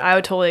 Absolutely. I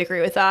would totally agree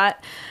with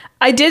that.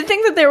 I did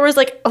think that there was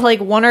like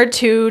one or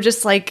two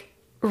just like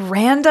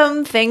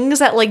random things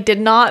that like did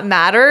not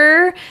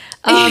matter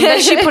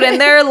that she put in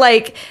there.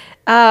 Like,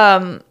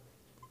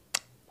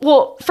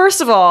 well,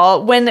 first of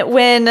all, when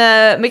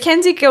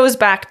Mackenzie goes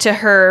back to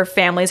her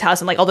family's house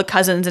and like all the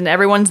cousins and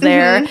everyone's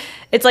there,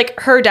 it's like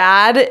her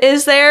dad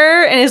is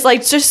there and is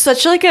like just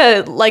such like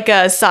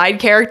a side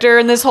character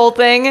in this whole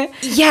thing.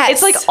 Yes.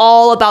 It's like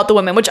all about the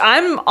women, which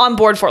I'm on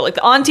board for. Like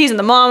the aunties and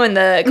the mom and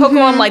the Coco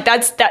mom, like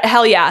that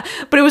hell yeah.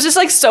 But it was just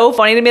like so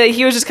funny to me that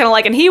he was just kind of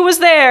like, and he was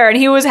there and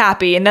he was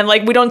happy, and then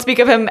like we don't speak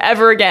of him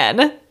ever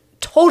again.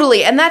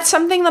 Totally. And that's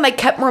something that I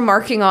kept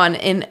remarking on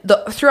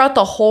throughout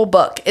the whole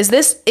book.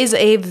 This is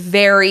a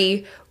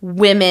very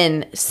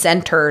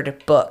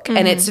women-centered book.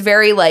 And it's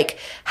very like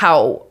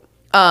how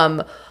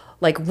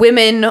like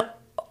women,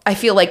 I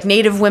feel like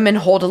Native women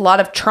hold a lot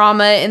of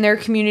trauma in their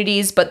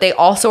communities, but they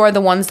also are the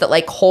ones that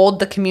like hold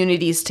the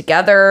communities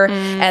together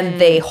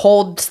and they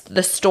hold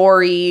the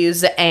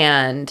stories.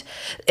 And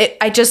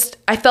I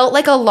felt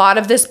like a lot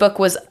of this book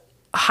was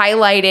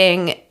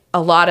highlighting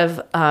a lot of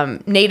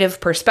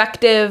Native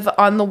perspective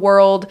on the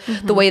world,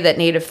 the way that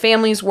Native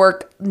families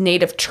work,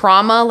 Native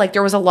trauma. Like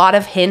there was a lot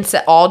of hints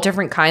at all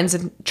different kinds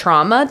of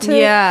trauma to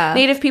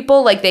Native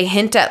people. Like they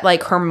hint at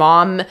like her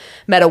mom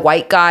met a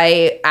white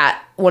guy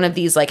at one of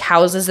these like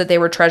houses that they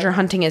were treasure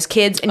hunting as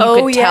kids. And you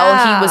could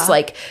tell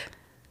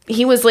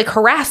he was like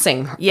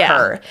harassing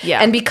her.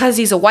 Yeah. And because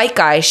he's a white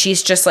guy,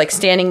 she's just like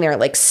standing there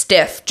like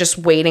stiff, just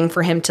waiting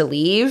for him to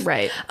leave.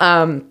 Right.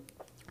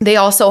 They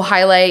also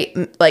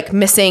highlight like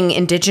missing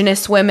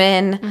Indigenous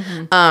women.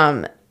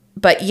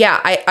 But yeah,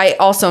 I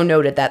also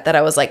noted that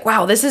I was like,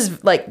 wow, this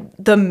is like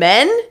the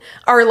men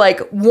are like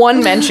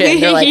one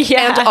mention. They're like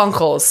aunt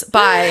uncles.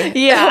 Bye.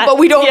 Yeah. But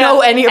we don't know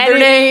any of their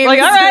names.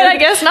 Like, all right, I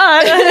guess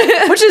not.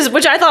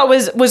 which I thought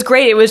was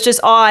great. It was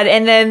just odd.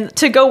 And then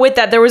to go with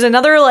that, there was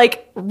another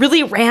like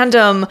really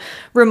random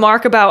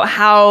remark about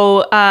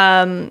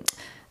how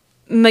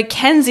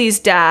Mackenzie's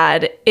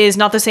dad is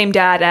not the same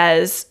dad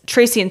as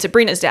Tracy and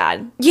Sabrina's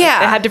dad. Yeah. Like,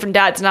 they had different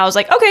dads. And I was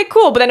like, okay,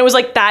 cool. But then it was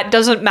like, that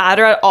doesn't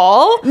matter at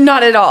all.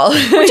 Not at all.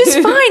 Which is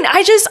fine.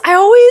 I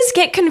always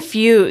get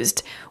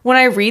confused when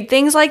I read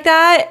things like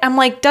that. I'm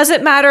like, does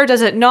it matter?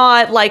 Does it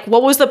not? Like,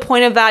 what was the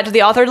point of that? Did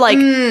the author like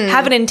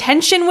have an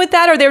intention with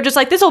that? Or they were just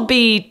like, this will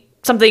be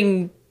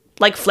something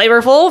like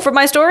flavorful for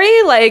my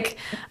story? Like,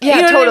 yeah,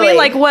 you know totally. what I mean?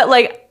 Like what,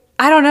 like,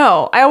 I don't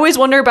know. I always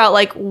wonder about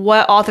like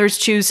what authors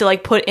choose to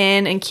like put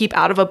in and keep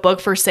out of a book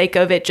for sake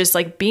of it just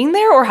like being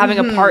there or having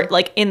a part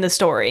like in the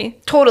story.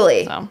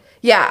 Totally. So.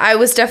 Yeah, I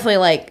was definitely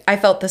like, I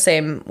felt the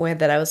same way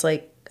that I was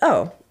like,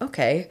 oh,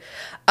 okay.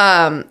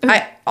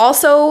 I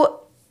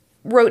also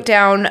wrote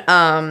down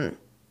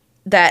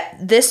that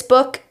this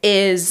book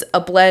is a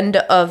blend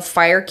of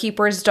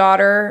Firekeeper's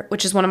Daughter,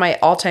 which is one of my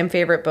all-time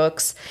favorite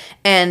books,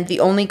 and The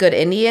Only Good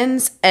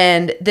Indians.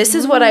 And this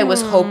is what I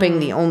was hoping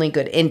The Only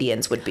Good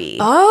Indians would be.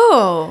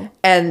 Oh.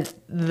 And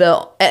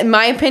in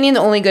my opinion, The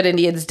Only Good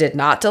Indians did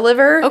not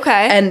deliver.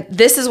 Okay. And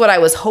this is what I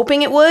was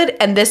hoping it would.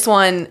 And this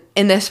one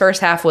in this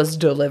first half was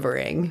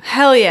delivering.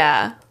 Hell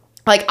yeah.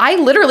 Like, I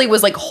literally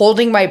was, like,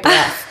 holding my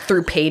breath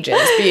through pages,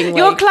 being like...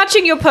 You were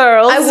clutching your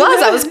pearls. I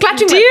was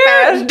clutching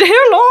my pearls.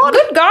 Dear Lord.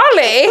 Good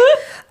golly.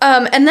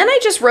 And then I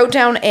just wrote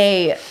down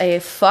a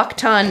fuck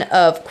ton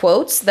of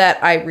quotes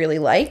that I really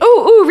like.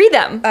 Ooh, read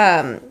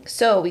them.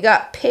 So we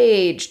got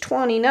page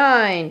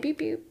 29. Pew,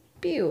 pew,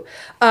 pew.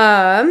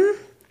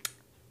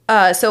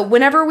 So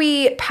whenever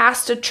we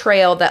passed a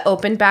trail that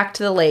opened back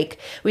to the lake,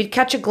 we'd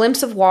catch a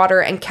glimpse of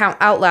water and count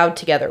out loud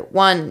together.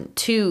 1,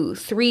 2,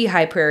 3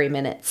 high prairie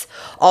minutes.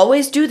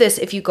 Always do this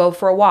if you go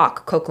for a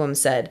walk, Coquelin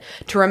said.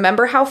 To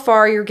remember how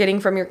far you're getting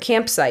from your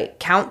campsite,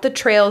 count the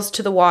trails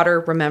to the water,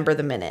 remember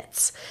the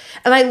minutes.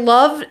 And I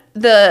love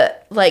the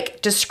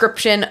like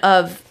description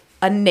of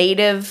a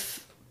native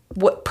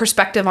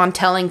perspective on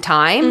telling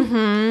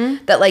time,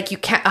 that like you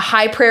can't, a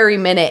high prairie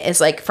minute is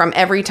like from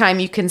every time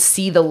you can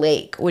see the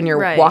lake when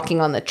you're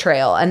walking on the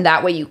trail, and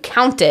that way you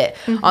count it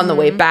on the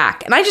way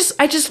back. And I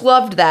just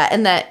loved that,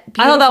 and that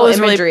beautiful I thought that was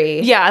imagery.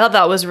 I thought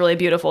that was really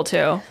beautiful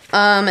too.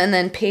 And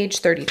then page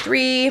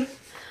 33.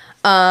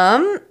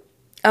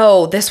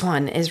 Oh, this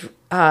one is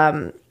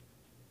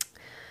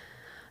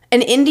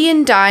An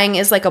Indian dying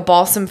is like a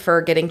balsam fir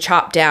getting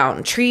chopped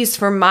down. Trees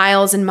for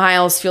miles and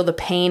miles feel the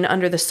pain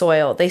under the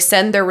soil. They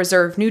send their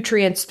reserve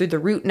nutrients through the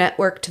root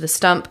network to the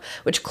stump,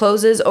 which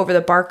closes over the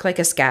bark like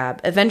a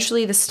scab.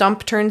 Eventually, the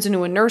stump turns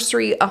into a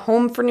nursery, a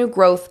home for new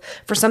growth,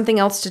 for something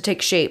else to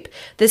take shape.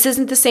 This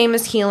isn't the same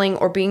as healing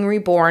or being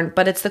reborn,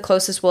 but it's the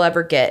closest we'll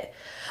ever get.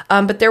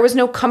 But there was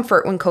no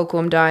comfort when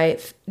Kocoum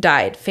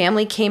died.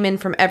 Family came in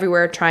from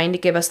everywhere trying to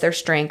give us their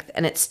strength,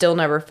 and it still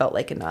never felt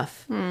like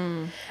enough.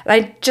 And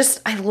I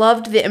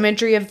loved the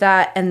imagery of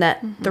that, and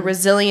that the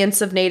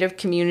resilience of Native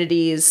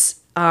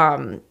communities,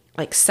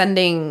 like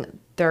sending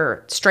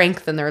their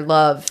strength and their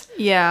love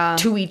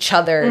to each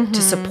other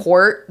to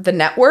support the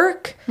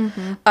network.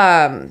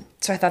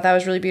 So I thought that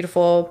was really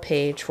beautiful.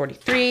 Page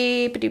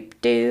 43.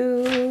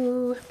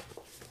 Ba-doop-doo.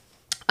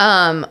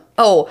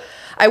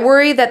 I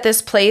worry that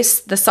this place,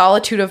 the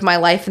solitude of my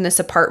life in this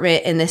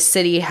apartment in this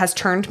city, has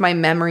turned my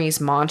memories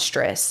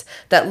monstrous.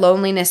 That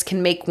loneliness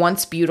can make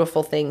once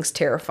beautiful things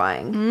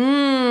terrifying.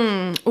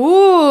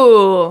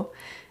 Ooh.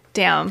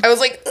 Damn. I was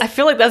like, I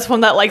feel like that's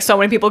one that like so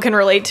many people can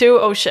relate to.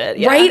 Oh shit.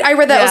 Yeah. Right? I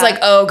read that. I was like,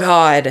 oh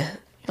God.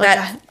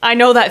 I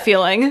know that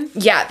feeling.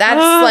 Yeah,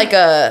 that's like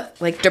a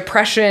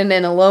depression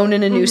and alone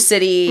in a new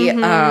city.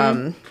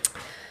 And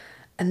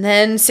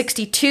then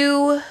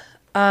 62.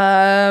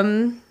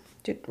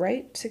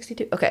 Right?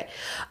 62? Okay.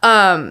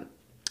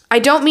 I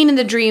don't mean in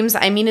the dreams,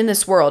 I mean in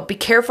this world. Be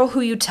careful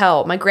who you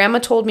tell. My grandma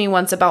told me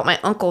once about my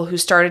uncle who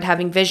started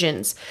having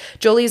visions.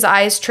 Jolie's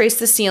eyes traced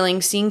the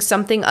ceiling, seeing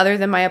something other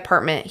than my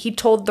apartment. He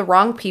told the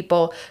wrong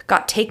people,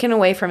 got taken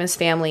away from his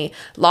family,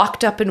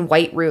 locked up in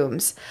white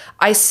rooms.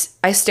 I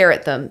stare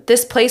at them.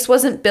 This place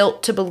wasn't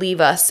built to believe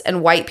us,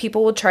 and white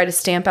people will try to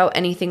stamp out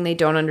anything they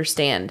don't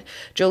understand.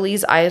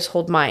 Jolie's eyes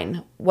hold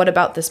mine. What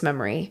about this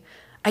memory?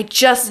 I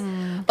just,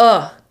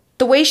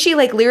 the way she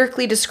like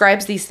lyrically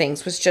describes these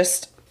things was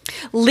just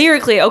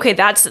lyrically. Okay,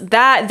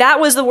 that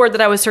was the word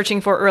that I was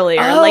searching for earlier.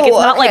 Like it's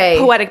not like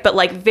poetic, but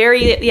like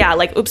very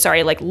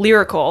like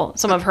lyrical.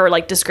 Some of her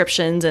like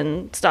descriptions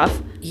and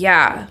stuff.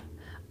 Yeah.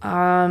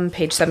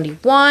 Page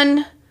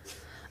 71.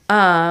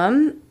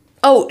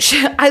 Oh,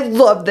 I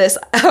love this.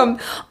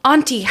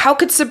 Auntie, how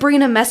could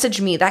Sabrina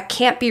message me? That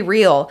can't be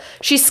real.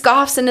 She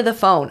scoffs into the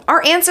phone.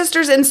 Our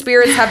ancestors and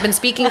spirits have been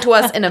speaking to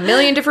us in a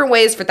million different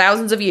ways for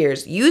thousands of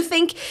years. You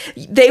think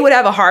they would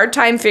have a hard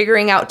time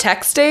figuring out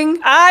texting?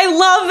 I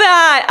love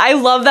that. I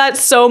love that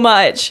so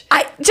much.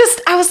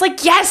 I was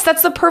like, yes,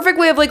 that's the perfect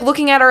way of like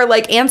looking at our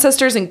like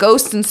ancestors and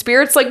ghosts and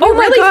spirits. Like, you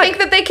really think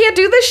that they can't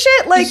do this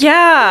shit? Like,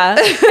 yeah.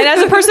 And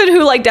as a person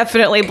who like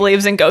definitely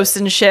believes in ghosts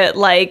and shit,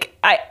 like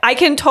I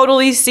can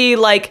totally see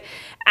like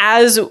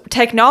as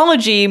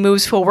technology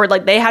moves forward,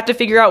 like they have to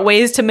figure out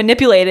ways to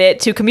manipulate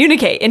it to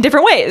communicate in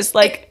different ways.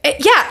 Like,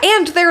 yeah.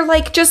 And they're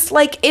like, just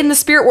like in the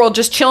spirit world,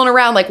 just chilling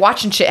around, like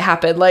watching shit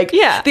happen. Like,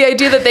 yeah. The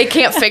idea that they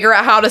can't figure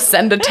out how to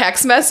send a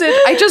text message.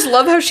 I just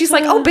love how she's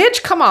like, oh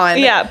bitch, come on.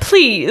 Yeah,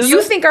 please.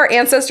 You think our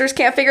ancestors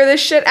can't figure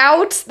this shit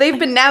out? They've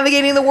been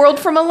navigating the world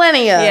for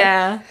millennia.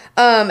 Yeah.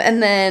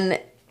 And then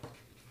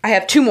I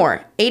have two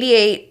more.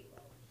 88.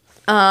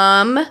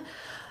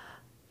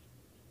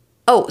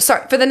 Oh,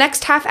 sorry. For the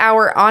next half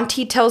hour,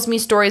 Auntie tells me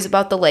stories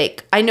about the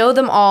lake. I know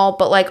them all,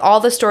 but like all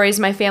the stories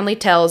my family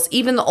tells,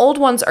 even the old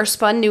ones are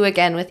spun new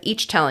again with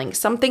each telling.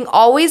 Something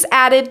always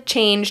added,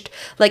 changed,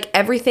 like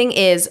everything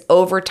is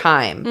over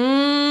time.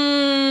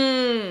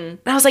 And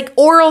I was like,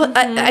 oral,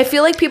 I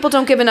feel like people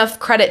don't give enough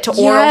credit to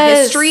oral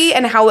history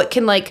and how it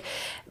can like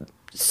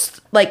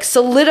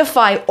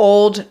solidify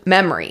old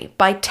memory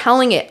by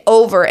telling it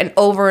over and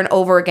over and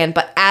over again,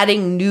 but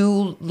adding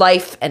new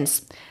life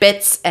and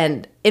bits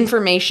and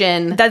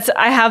information.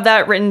 I have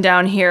that written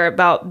down here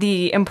about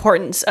the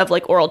importance of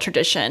like oral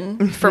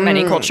tradition for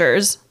many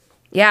cultures.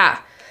 Yeah.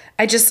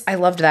 I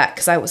loved that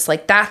because I was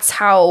like, that's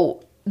how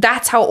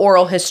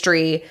oral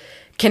history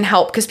can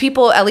help, because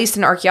people, at least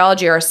in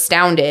archaeology, are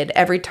astounded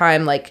every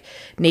time like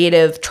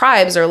native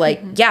tribes are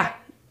like, yeah,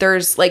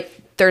 there's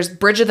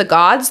Bridge of the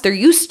Gods. There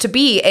used to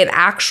be an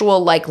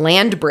actual like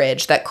land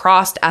bridge that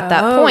crossed at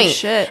that point.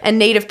 Shit. And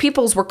native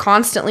peoples were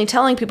constantly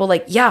telling people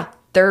like, yeah,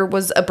 there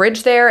was a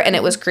bridge there and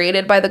it was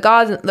created by the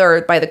gods or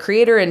by the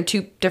creator and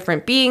two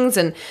different beings.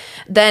 And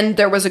then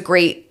there was a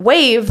great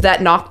wave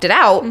that knocked it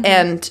out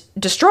and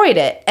destroyed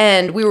it.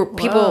 And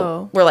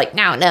people were like,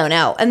 no.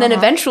 And then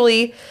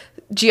eventually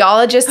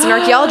geologists and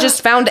archaeologists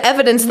found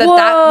evidence that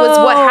that was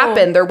what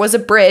happened. There was a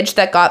bridge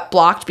that got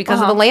blocked because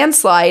of the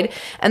landslide.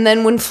 And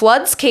then when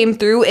floods came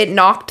through, it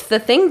knocked the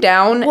thing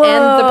down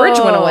and the bridge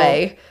went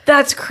away.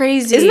 That's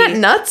crazy. Isn't that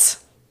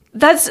nuts?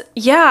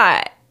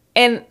 Yeah.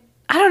 And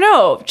I don't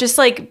know, just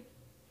like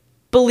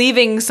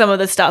believing some of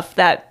the stuff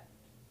that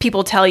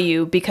people tell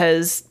you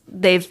because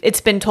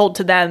it's been told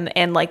to them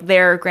and like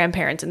their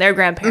grandparents and their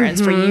grandparents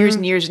for years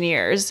and years and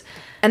years.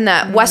 And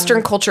that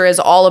Western culture is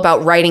all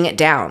about writing it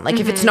down.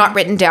 Like if it's not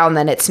written down,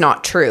 then it's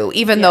not true.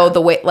 Even though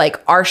the way like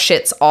our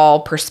shit's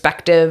all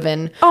perspective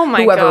and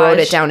whoever wrote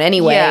it down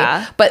anyway.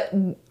 Yeah. But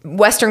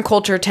Western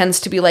culture tends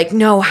to be like,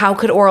 no, how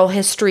could oral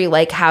history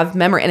like have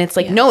memory? And it's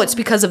like, no, it's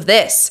because of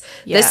this.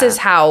 Yeah. This is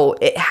how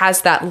it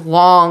has that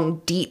long,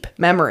 deep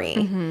memory.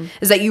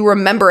 Is that you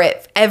remember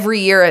it every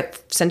year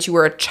since you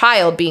were a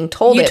child being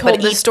told You it. told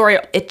but the story.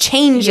 It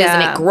changes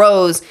and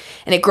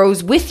it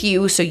grows with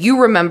you. So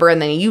you remember and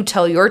then you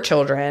tell your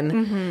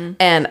children.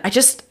 And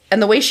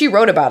and the way she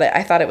wrote about it,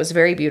 I thought it was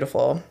very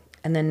beautiful.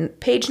 And then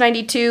page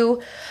 92,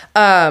 when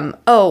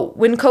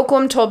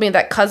Coquitlam told me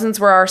that cousins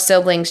were our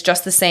siblings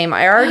just the same,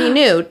 I already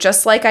knew,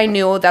 just like I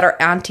knew that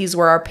our aunties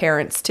were our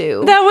parents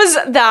too.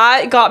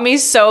 That got me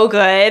so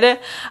good.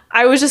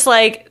 I was just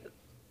like,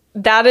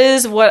 that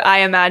is what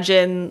I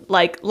imagine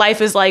like life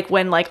is like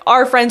when like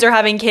our friends are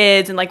having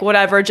kids and like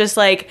whatever, just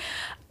like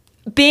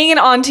being an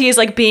auntie is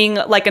like being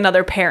like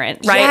another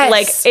parent, right? Yes.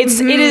 Like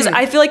it is,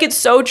 I feel like it's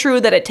so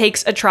true that it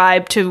takes a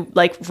tribe to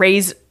like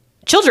raise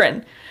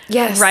children.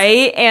 Yes.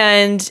 Right.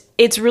 And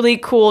it's really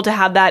cool to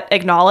have that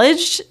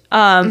acknowledged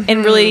and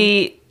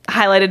really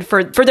highlighted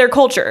for their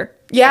culture.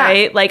 Yeah.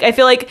 Right. Like I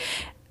feel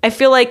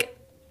like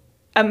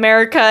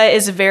America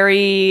is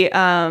very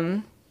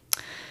I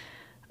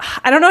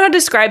don't know how to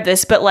describe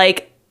this, but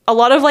like a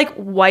lot of like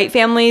white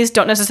families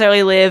don't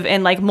necessarily live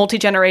in like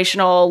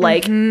multi-generational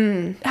like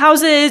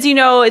houses, you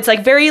know. It's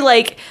like very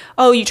like,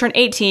 oh, you turn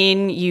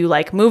 18, you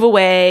like move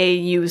away,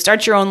 you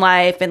start your own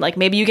life, and like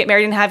maybe you get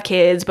married and have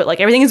kids, but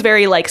like everything is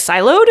very like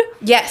siloed.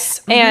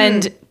 Yes.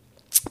 And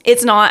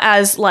it's not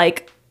as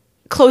like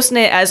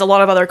close-knit as a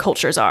lot of other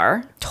cultures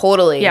are.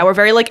 Totally. Yeah, we're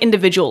very like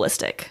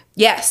individualistic.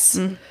 Yes.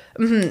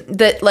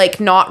 That like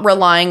not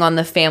relying on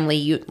the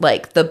family,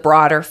 like the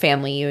broader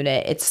family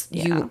unit. It's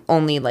you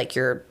only like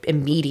your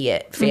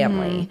immediate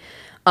family.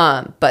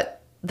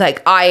 But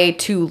like I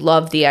too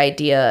love the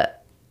idea,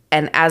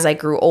 and as I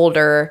grew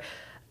older,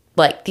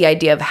 like the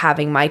idea of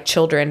having my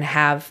children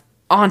have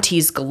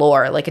aunties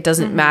galore. Like it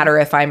doesn't matter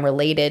if I'm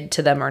related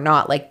to them or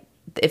not. Like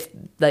if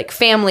like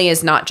family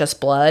is not just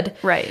blood,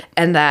 Right.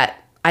 And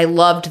that I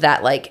loved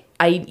that like.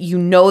 You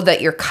know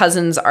that your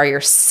cousins are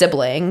your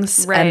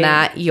siblings, Right. and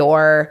that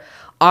your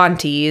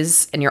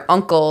aunties and your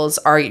uncles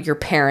are your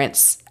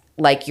parents,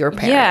 like your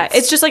parents. Yeah,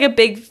 it's just like a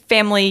big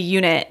family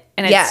unit,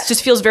 and it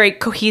just feels very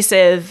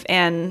cohesive.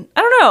 And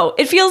I don't know,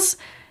 it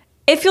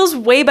feels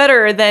way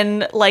better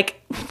than like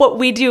what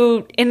we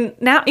do in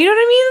now. You know what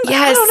I mean?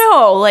 Yes. I don't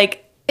know,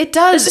 like it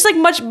does. It's just like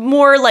much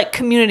more like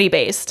community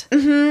based.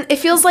 It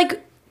feels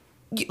like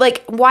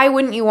why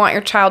wouldn't you want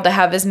your child to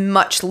have as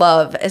much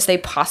love as they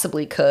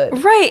possibly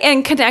could? Right.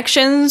 And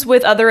connections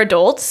with other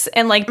adults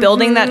and like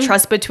building that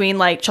trust between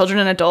like children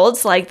and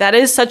adults. Like that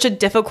is such a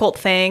difficult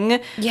thing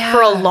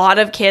for a lot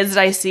of kids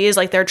that I see is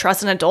like their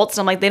trust in adults.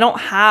 And I'm like, they don't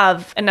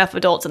have enough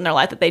adults in their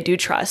life that they do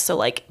trust. So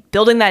like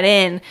building that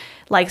in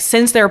like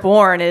since they're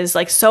born is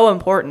like so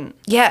important.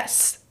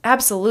 Yes.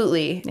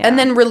 Absolutely. Yeah. And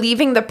then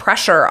relieving the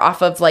pressure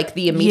off of like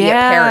the immediate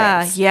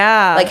parents.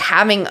 Yeah. Like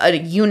having a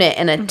unit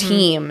and a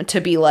team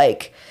to be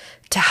like,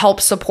 to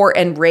help support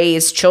and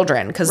raise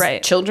children. Because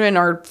children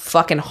are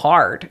fucking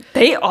hard.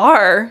 They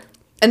are.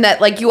 And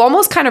that like you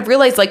almost kind of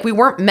realize like we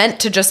weren't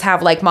meant to just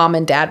have like mom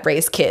and dad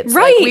raise kids.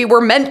 Right. Like, we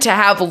were meant to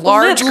have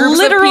large groups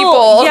of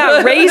people.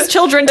 Yeah, raise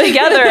children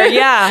together.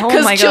 Yeah.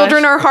 Because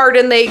children are hard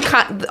and they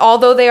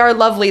although they are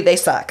lovely, they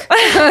suck.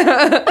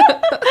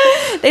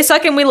 They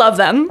suck and we love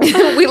them.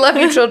 We love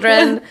you,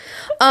 children.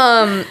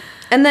 And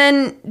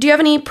then do you have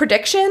any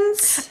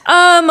predictions?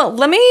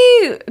 Let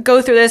me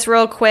go through this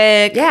real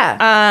quick.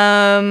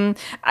 Yeah.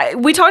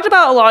 We talked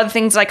about a lot of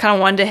things that I kind of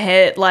wanted to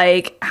hit,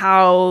 like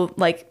how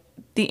like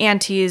the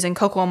aunties and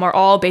Coquitlam are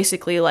all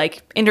basically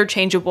like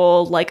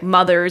interchangeable like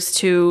mothers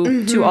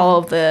to all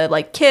of the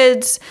like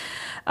kids.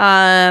 We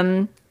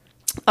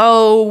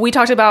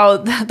talked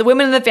about the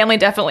women in the family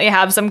definitely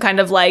have some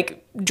kind of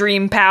like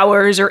dream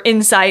powers or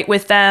insight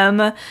with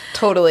them.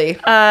 Totally.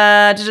 We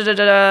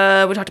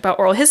talked about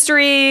oral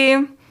history.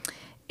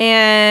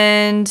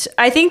 And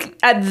I think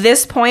at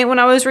this point when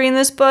I was reading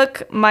this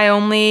book, my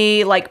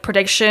only like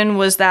prediction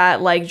was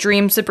that like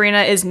Dream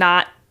Sabrina is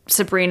not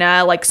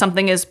Sabrina, like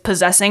something is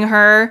possessing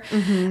her.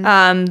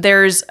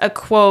 There's a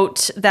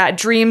quote that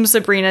Dream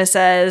Sabrina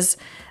says,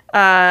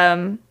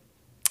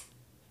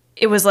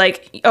 it was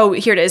like, oh,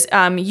 here it is.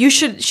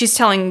 She's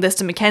telling this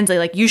to Mackenzie,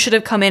 like, you should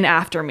have come in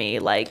after me,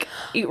 like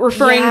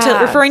referring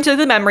to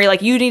the memory,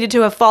 like you needed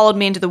to have followed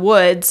me into the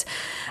woods.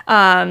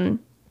 And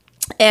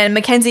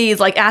Mackenzie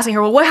is like asking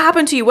her, well, what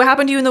happened to you? What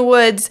happened to you in the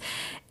woods?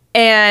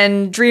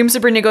 And Dream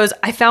Sabrina goes,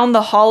 I found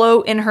the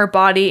hollow in her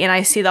body and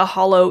I see the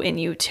hollow in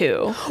you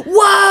too.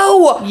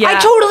 Whoa! Yeah. I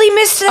totally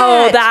missed that.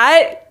 Oh,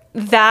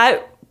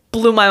 that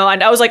blew my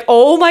mind. I was like,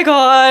 oh my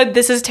God,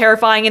 this is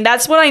terrifying. And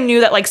that's when I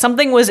knew that like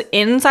something was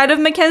inside of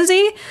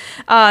Mackenzie.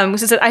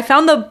 Because it said, I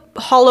found the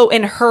hollow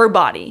in her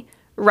body.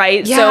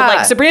 Right. Yeah. So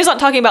like Sabrina's not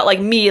talking about like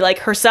me, like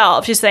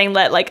herself. She's saying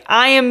that like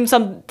I am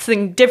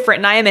something different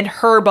and I am in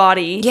her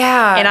body.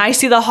 Yeah. And I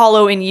see the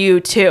hollow in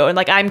you too. And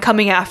like I'm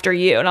coming after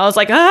you. And I was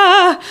like,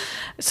 ah.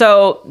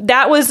 So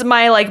that was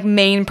my like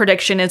main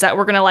prediction, is that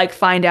we're going to like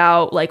find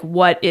out like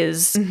what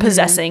is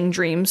possessing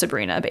Dream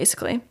Sabrina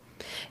basically.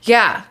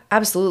 Yeah,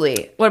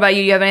 absolutely. What about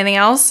you? Do you have anything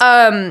else?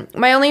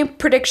 My only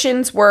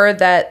predictions were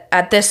that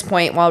at this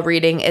point while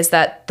reading is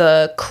that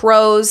the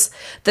crows,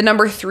 the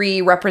number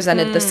 3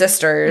 represented the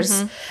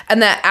sisters.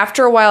 And that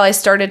after a while I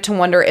started to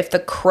wonder if the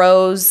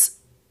crows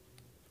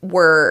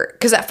were,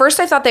 because at first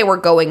I thought they were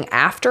going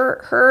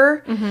after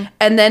her.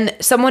 And then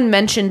someone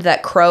mentioned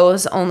that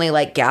crows only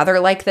like gather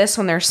like this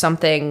when there's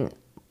something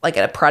like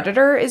a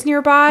predator is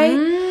nearby.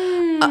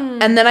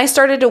 And then I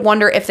started to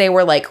wonder if they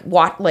were like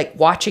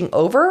watching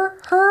over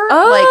her.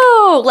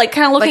 Oh, like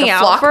kind of looking like a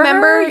out flock for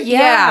member. her?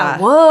 Yeah.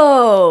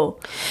 Whoa.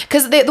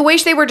 Because the way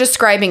they were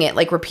describing it,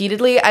 like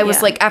repeatedly, I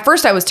was like, at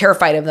first I was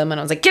terrified of them, and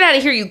I was like, "Get out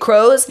of here, you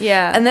crows!"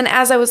 Yeah. And then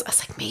as I was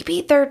like,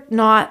 maybe they're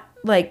not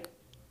like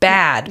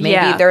bad.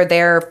 Maybe they're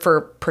there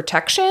for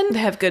protection. They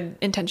have good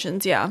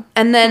intentions. Yeah.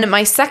 And then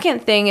my second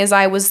thing is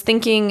I was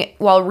thinking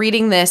while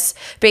reading this,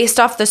 based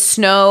off the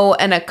snow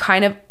and a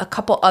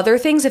couple other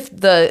things, if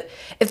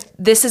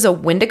this is a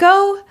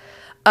Wendigo,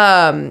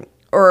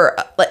 or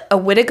like a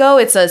Wendigo,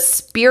 it's a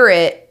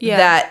spirit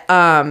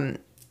that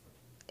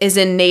is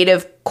in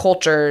native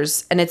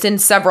cultures, and it's in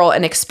several,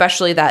 and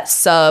especially that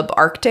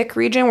subarctic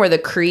region where the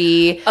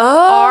Cree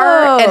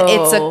are, and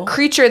it's a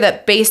creature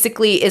that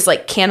basically is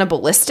like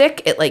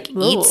cannibalistic. It like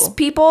eats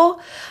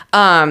people,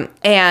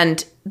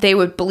 and they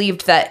would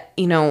believe that,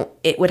 you know,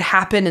 it would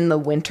happen in the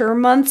winter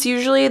months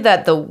usually,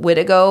 that the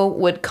Wendigo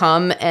would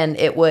come and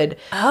it would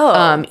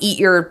eat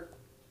your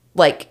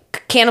like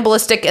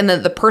cannibalistic, and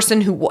the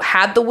person who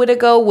had the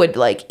Wendigo would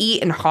like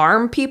eat and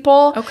harm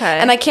people. Okay.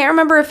 And I can't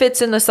remember if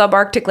it's in the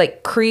subarctic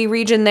like Cree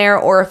region there,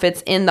 or if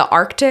it's in the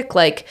Arctic,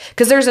 like,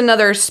 because there's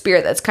another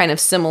spirit that's kind of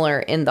similar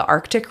in the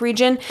Arctic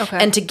region. Okay.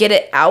 And to get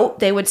it out,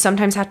 they would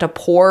sometimes have to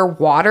pour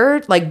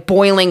water, like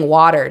boiling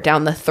water,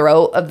 down the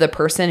throat of the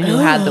person who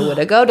had the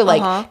Wendigo to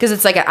like, because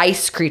it's like an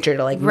ice creature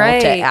to like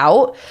melt it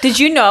out. Did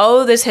you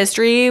know this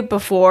history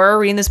before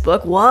reading this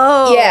book?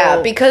 Whoa.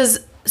 Yeah, because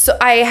so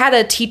I had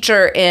a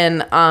teacher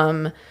in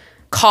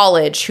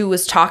college who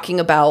was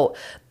talking about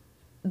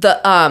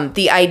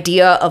the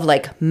idea of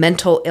like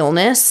mental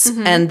illness,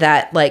 and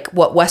that like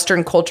what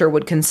Western culture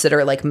would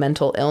consider like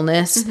mental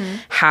illness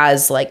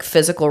has like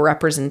physical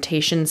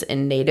representations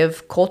in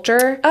Native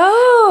culture.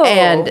 Oh.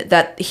 And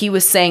that he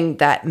was saying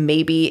that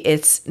maybe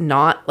it's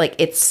not like,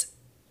 it's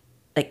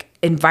like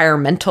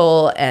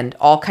environmental and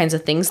all kinds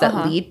of things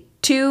that lead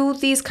to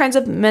these kinds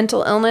of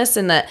mental illness,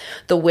 and that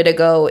the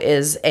Wendigo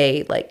is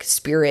a like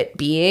spirit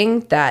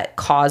being that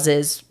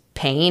causes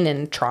pain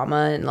and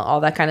trauma and all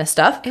that kind of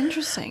stuff.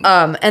 Interesting.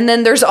 And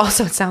then there's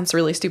also, it sounds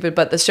really stupid,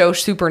 but the show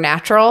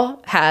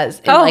Supernatural has,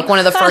 in like one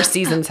of the first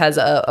seasons, has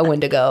a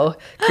Wendigo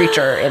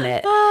creature in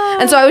it.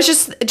 And so I was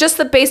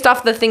just based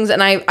off the things,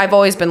 and I've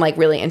always been like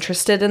really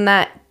interested in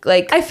that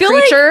like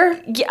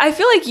creature. I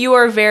feel like you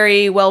are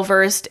very well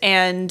versed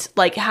and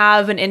like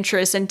have an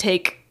interest and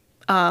take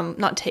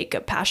not take a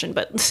passion,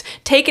 but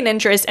take an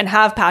interest and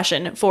have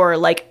passion for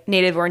like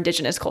Native or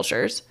Indigenous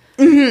cultures.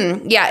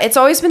 Yeah, it's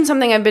always been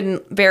something I've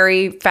been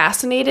very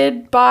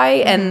fascinated by,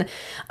 and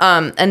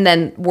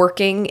then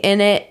working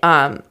in it,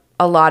 a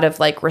lot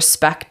of like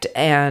respect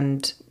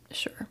and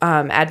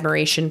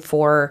admiration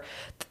for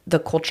the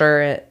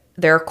culture,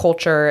 their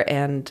culture,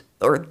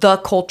 or the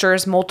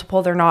cultures,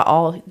 multiple. They're not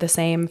all the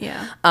same.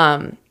 Yeah.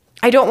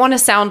 I don't want to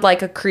sound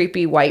like a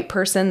creepy white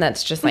person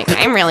that's just like,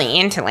 I'm really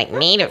into like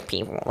Native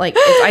people. Like,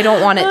 I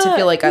don't want it to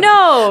feel like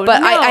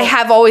I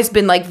have always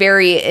been like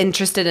very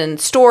interested in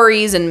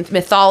stories and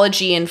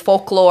mythology and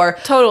folklore.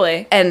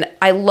 Totally. And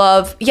I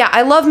love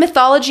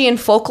mythology and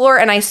folklore,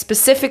 and I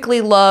specifically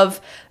love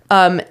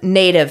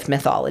Native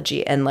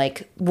mythology and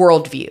like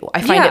worldview.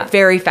 I find it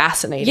very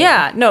fascinating.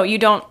 Yeah, no, you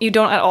don't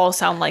at all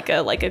sound like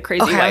a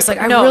crazy white. I was like,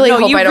 I no, really no,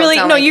 hope you I don't really,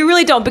 sound no, like... you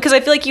really don't, because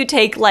I feel like you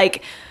take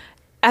like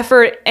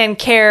effort and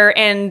care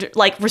and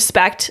like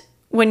respect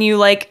when you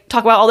like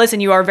talk about all this,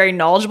 and you are very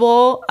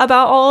knowledgeable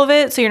about all of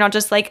it. So you're not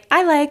just like,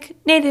 I like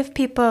Native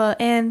people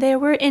and there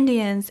were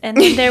Indians and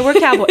then there were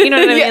cowboys. You know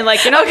what I mean?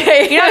 Like, you're not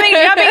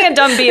being a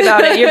dumb bee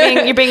about it.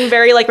 You're being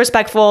very like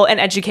respectful and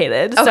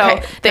educated.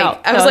 Okay,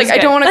 so I was like, I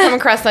don't want to come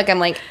across like I'm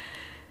like,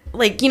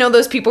 you know,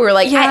 those people who are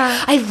like,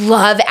 I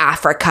love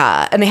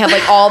Africa, and they have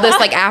like all this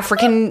like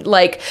African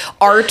like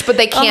art, but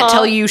they can't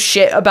tell you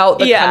shit about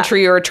the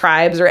country or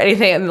tribes or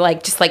anything, and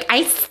like just like,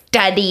 I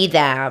study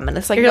them, and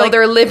it's like, no,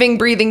 they're living,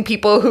 breathing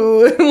people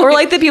who or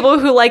like the people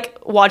who like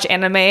watch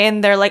anime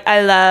and they're like,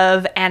 I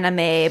love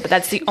anime, but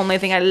that's the only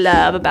thing I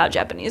love about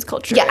Japanese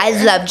culture. Yeah,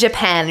 I love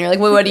Japan. And you're like,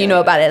 well, what do you know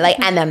about it? Like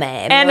anime.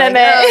 And anime.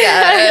 Like, oh,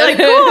 God. You're like,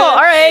 cool,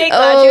 all right,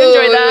 glad you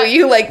enjoyed that.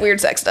 You like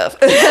weird sex stuff.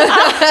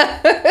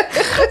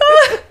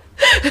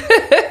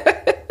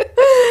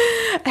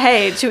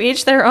 Hey, to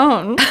each their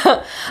own.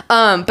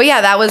 But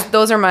yeah,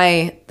 those are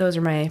my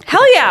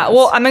hell yeah.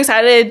 Well, I'm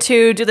excited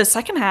to do the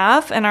second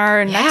half in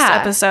our next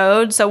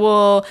episode. So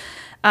we'll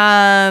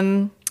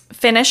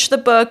finish the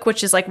book,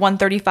 which is like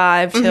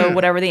 135 to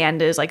whatever the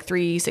end is, like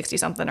 360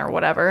 something or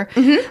whatever.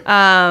 You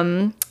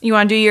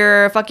want to do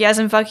your fuck yes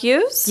and fuck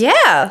yous?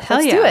 Yeah,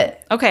 let's do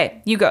it.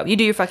 Okay, you go. You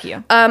do your fuck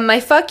you. My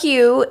fuck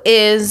you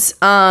is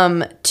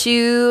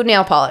to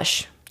nail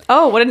polish.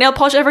 Oh, what did nail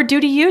polish ever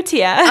do to you,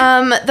 Tia?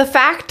 The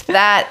fact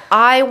that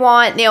I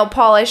want nail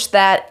polish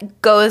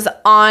that goes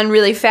on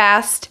really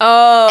fast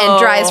and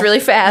dries really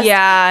fast.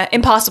 Yeah,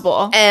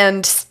 impossible.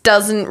 And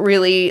doesn't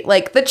really,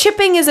 like, the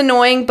chipping is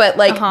annoying, but,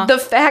 like, the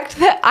fact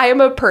that I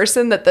am a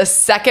person that the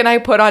second I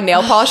put on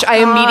nail polish, I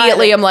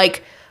immediately am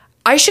like,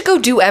 I should go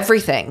do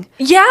everything.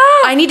 Yeah.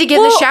 I need to get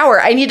in the shower.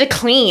 I need to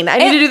clean. I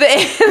need to do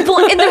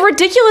the... And the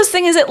ridiculous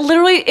thing is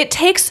it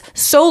takes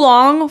so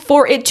long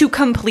for it to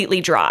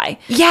completely dry.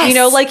 Yes. You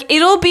know, like,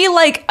 it'll be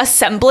like a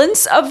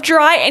semblance of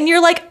dry and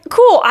you're like,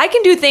 cool, I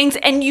can do things.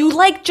 And you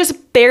like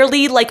just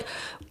barely like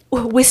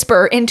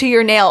whisper into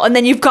your nail and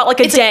then you've got like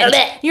a dent.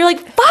 You're like,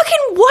 fucking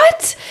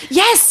what?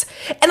 Yes.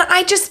 And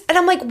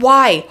I'm like,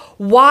 why?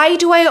 Why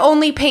do I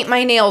only paint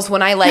my nails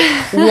when I like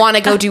want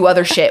to go do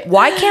other shit?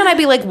 Why can't I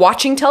be like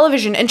watching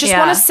television and just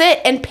want to sit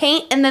and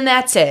paint and then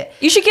that's it?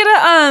 You should get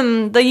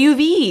the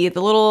UV,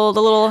 the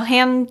little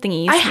hand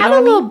thingies. I have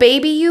a little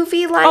baby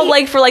UV light. Oh,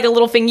 like for like a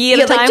little fingy at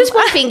a time? Like just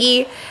one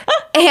fingy.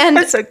 And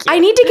That's so cute. I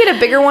need to get a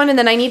bigger one and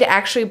then I need to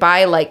actually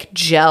buy like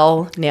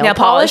gel nail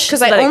polish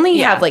because I only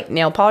have like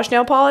nail polish.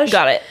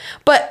 Got it.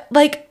 But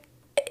like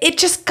it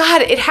just,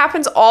 God, it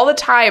happens all the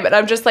time. And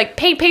I'm just like,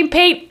 paint.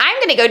 I'm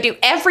going to go do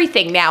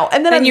everything now.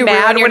 And then I'm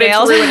mad when it's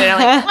ruined. And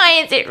I'm like, why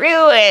is it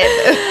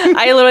ruined?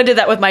 I literally did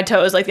that with my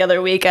toes like the other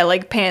week. I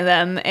like painted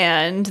them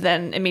and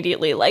then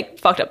immediately like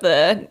fucked up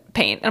the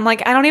paint. I'm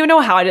like, I don't even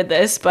know how I did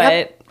this,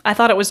 but I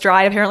thought it was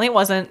dry. Apparently it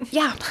wasn't.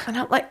 Yeah. And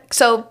I'm like,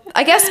 so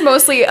I guess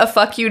mostly a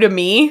fuck you to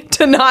me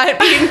to not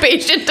be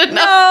impatient enough.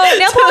 No,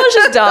 nail polish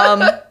is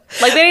dumb.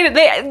 Like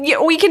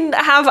we can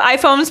have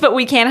iPhones, but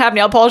we can't have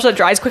nail polish that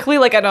dries quickly.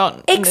 Like I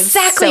don't.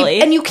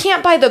 Exactly. And you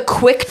can't buy the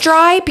quick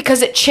dry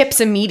because it chips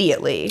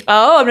immediately.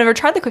 Oh, I've never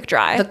tried the quick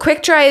dry. The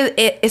quick dry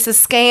is a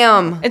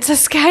scam. It's a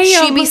scam.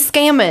 She be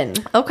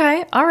scamming.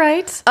 Okay. All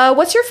right.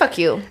 What's your fuck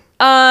you?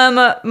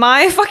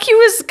 My fuck you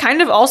is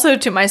kind of also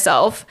to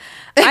myself.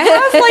 I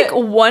have like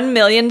 1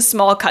 million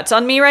small cuts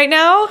on me right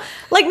now.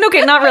 Like,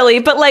 okay, not really,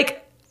 but like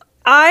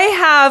I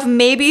have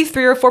maybe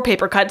 3 or 4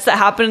 paper cuts that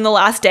happened in the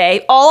last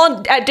day,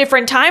 all at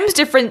different times,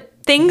 different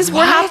things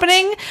were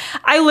happening.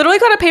 I literally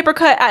got a paper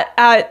cut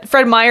at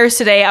Fred Meyer's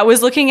today. I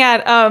was looking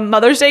at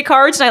Mother's Day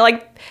cards and I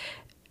like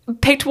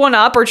picked one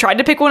up or tried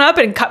to pick one up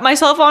and cut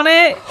myself on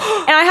it. And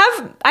I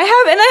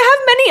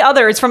have many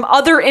others from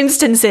other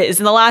instances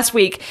in the last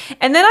week.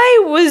 And then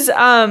I was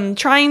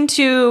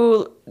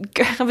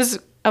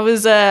I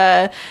was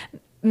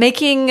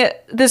making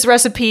this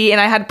recipe and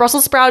I had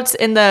Brussels sprouts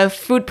in the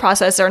food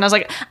processor and I was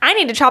like, I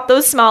need to chop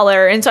those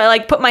smaller. And so I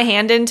like put my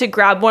hand in to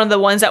grab one of the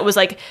ones that was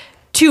like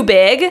too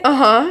big. And I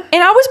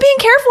was being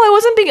careful. I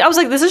was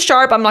like, this is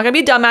sharp. I'm not gonna be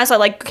a dumbass. I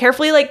like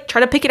carefully like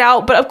try to pick it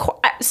out. But of course,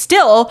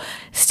 still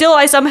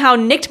I somehow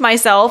nicked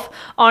myself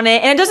on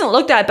it. And it doesn't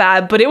look that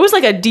bad, but it was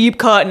like a deep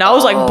cut and I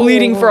was like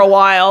bleeding for a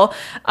while.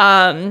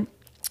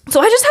 So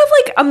I just have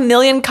like 1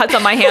 million cuts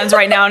on my hands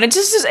right now, and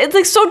it's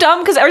like so dumb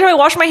because every time I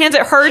wash my hands,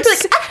 it hurts.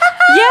 Like,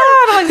 yeah,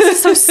 and I'm like, this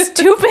is so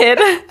stupid.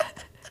 I'm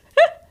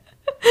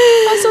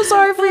so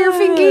sorry for your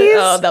fingies.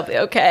 Oh, they'll be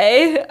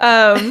okay.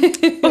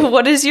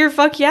 What is your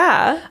fuck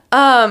yeah?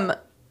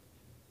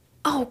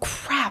 Oh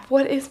crap!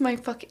 What is my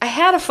fuck? I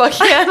had a fuck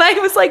yeah, and I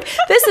was like,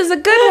 "This is a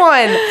good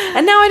one,"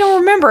 and now I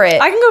don't remember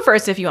it. I can go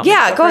first if you want.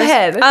 Yeah, go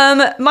ahead.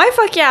 My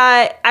fuck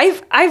yeah, I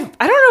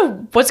don't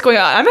know what's going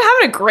on. I'm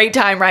having a great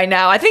time right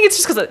now. I think it's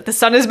just because the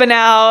sun has been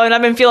out and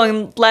I've been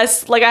feeling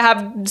less like I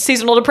have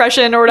seasonal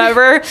depression or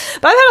whatever.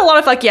 But I've had a lot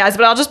of fuck yeahs,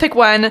 but I'll just pick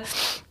one.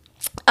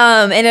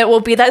 And it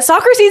will be that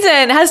soccer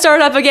season has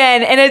started up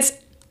again, and it's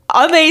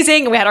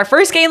amazing. We had our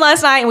first game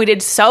last night and we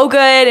did so good,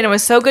 and it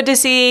was so good to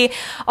see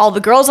all the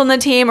girls on the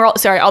team,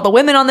 all the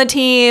women on the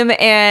team,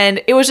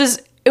 and it was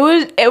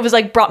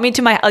like brought me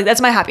to my, like, that's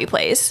my happy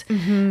place.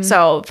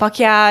 So fuck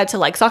yeah to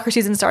like soccer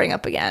season starting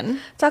up again.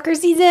 Soccer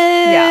season.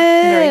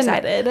 Yeah, I'm very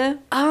excited.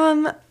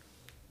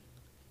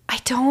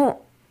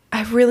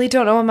 I really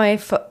don't know what my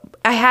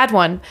I had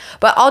one,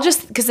 but I'll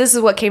just, because this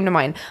is what came to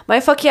mind. My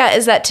fuck yeah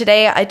is that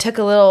today I took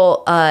a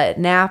little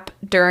nap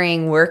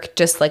during work,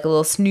 just like a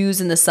little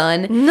snooze in the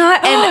sun.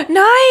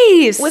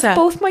 Nice. With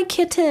both my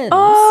kittens.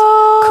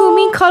 Oh.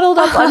 Kumi cuddled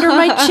up under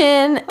my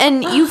chin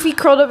and Yuffie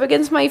curled up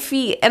against my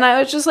feet. And I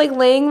was just like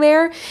laying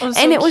there. Oh,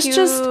 and it was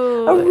just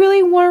a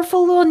really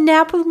wonderful little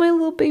nap with my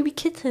little baby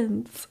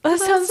kittens. That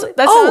sounds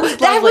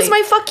that was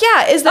my fuck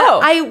yeah, is that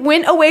I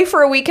went away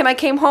for a week and I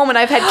came home and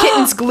I've had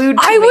kittens glued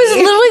to me. I was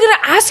literally going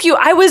to ask you.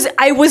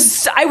 I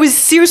was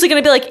seriously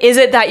going to be like, is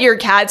it that your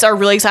cats are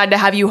really excited to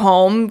have you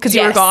home because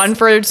you were gone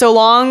for so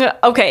long?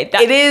 Okay.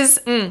 It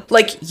is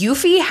like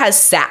Yuffie has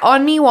sat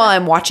on me while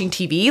I'm watching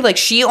TV. Like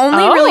she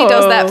only really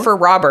does that for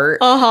Robert.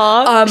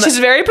 She's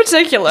very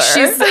particular.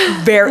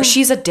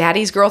 She's a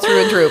daddy's girl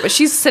through and through, but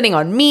she's sitting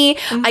on me.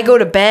 I go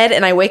to bed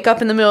and I wake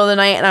up in the middle of the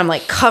night and I'm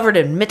like covered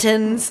in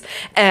mittens,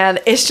 and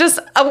it's just,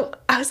 I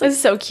was like,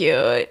 so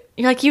cute.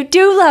 You're like, you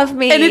do love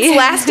me. And it's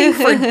lasting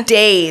for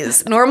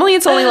days. Normally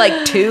it's only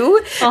like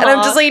 2. And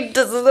I'm just like,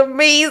 this is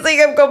amazing.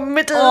 I've got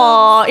mittens.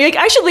 You're like,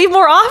 I should leave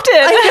more often.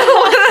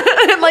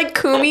 I know. And like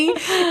Kumi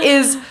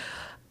is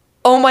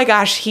Oh my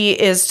gosh, he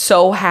is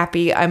so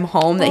happy I'm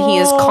home that he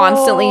is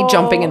constantly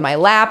jumping in my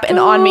lap and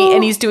on me,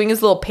 and he's doing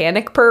his little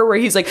panic purr where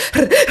he's like,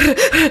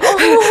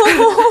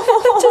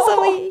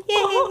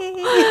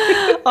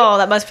 Oh,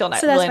 that must feel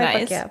nice. So that's really my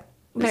nice. fuck yeah.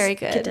 Very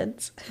good.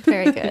 Kittens.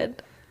 Very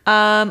good.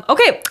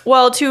 Okay,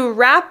 well, to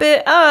wrap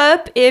it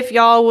up, if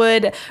y'all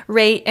would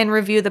rate and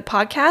review the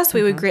podcast,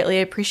 we would greatly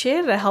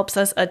appreciate it. It helps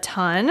us a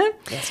ton.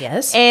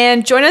 Yes.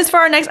 And join us for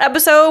our next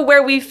episode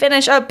where we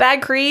finish up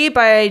Bad Cree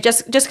by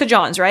Jessica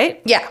Johns,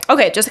 right? Yeah.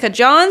 Okay, Jessica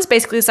Johns,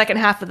 basically the second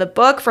half of the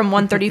book from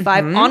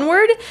 135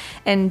 onward.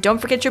 And don't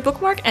forget your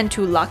bookmark and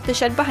to lock the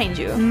shed behind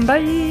you.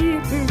 Bye.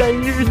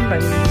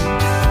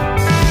 Bye.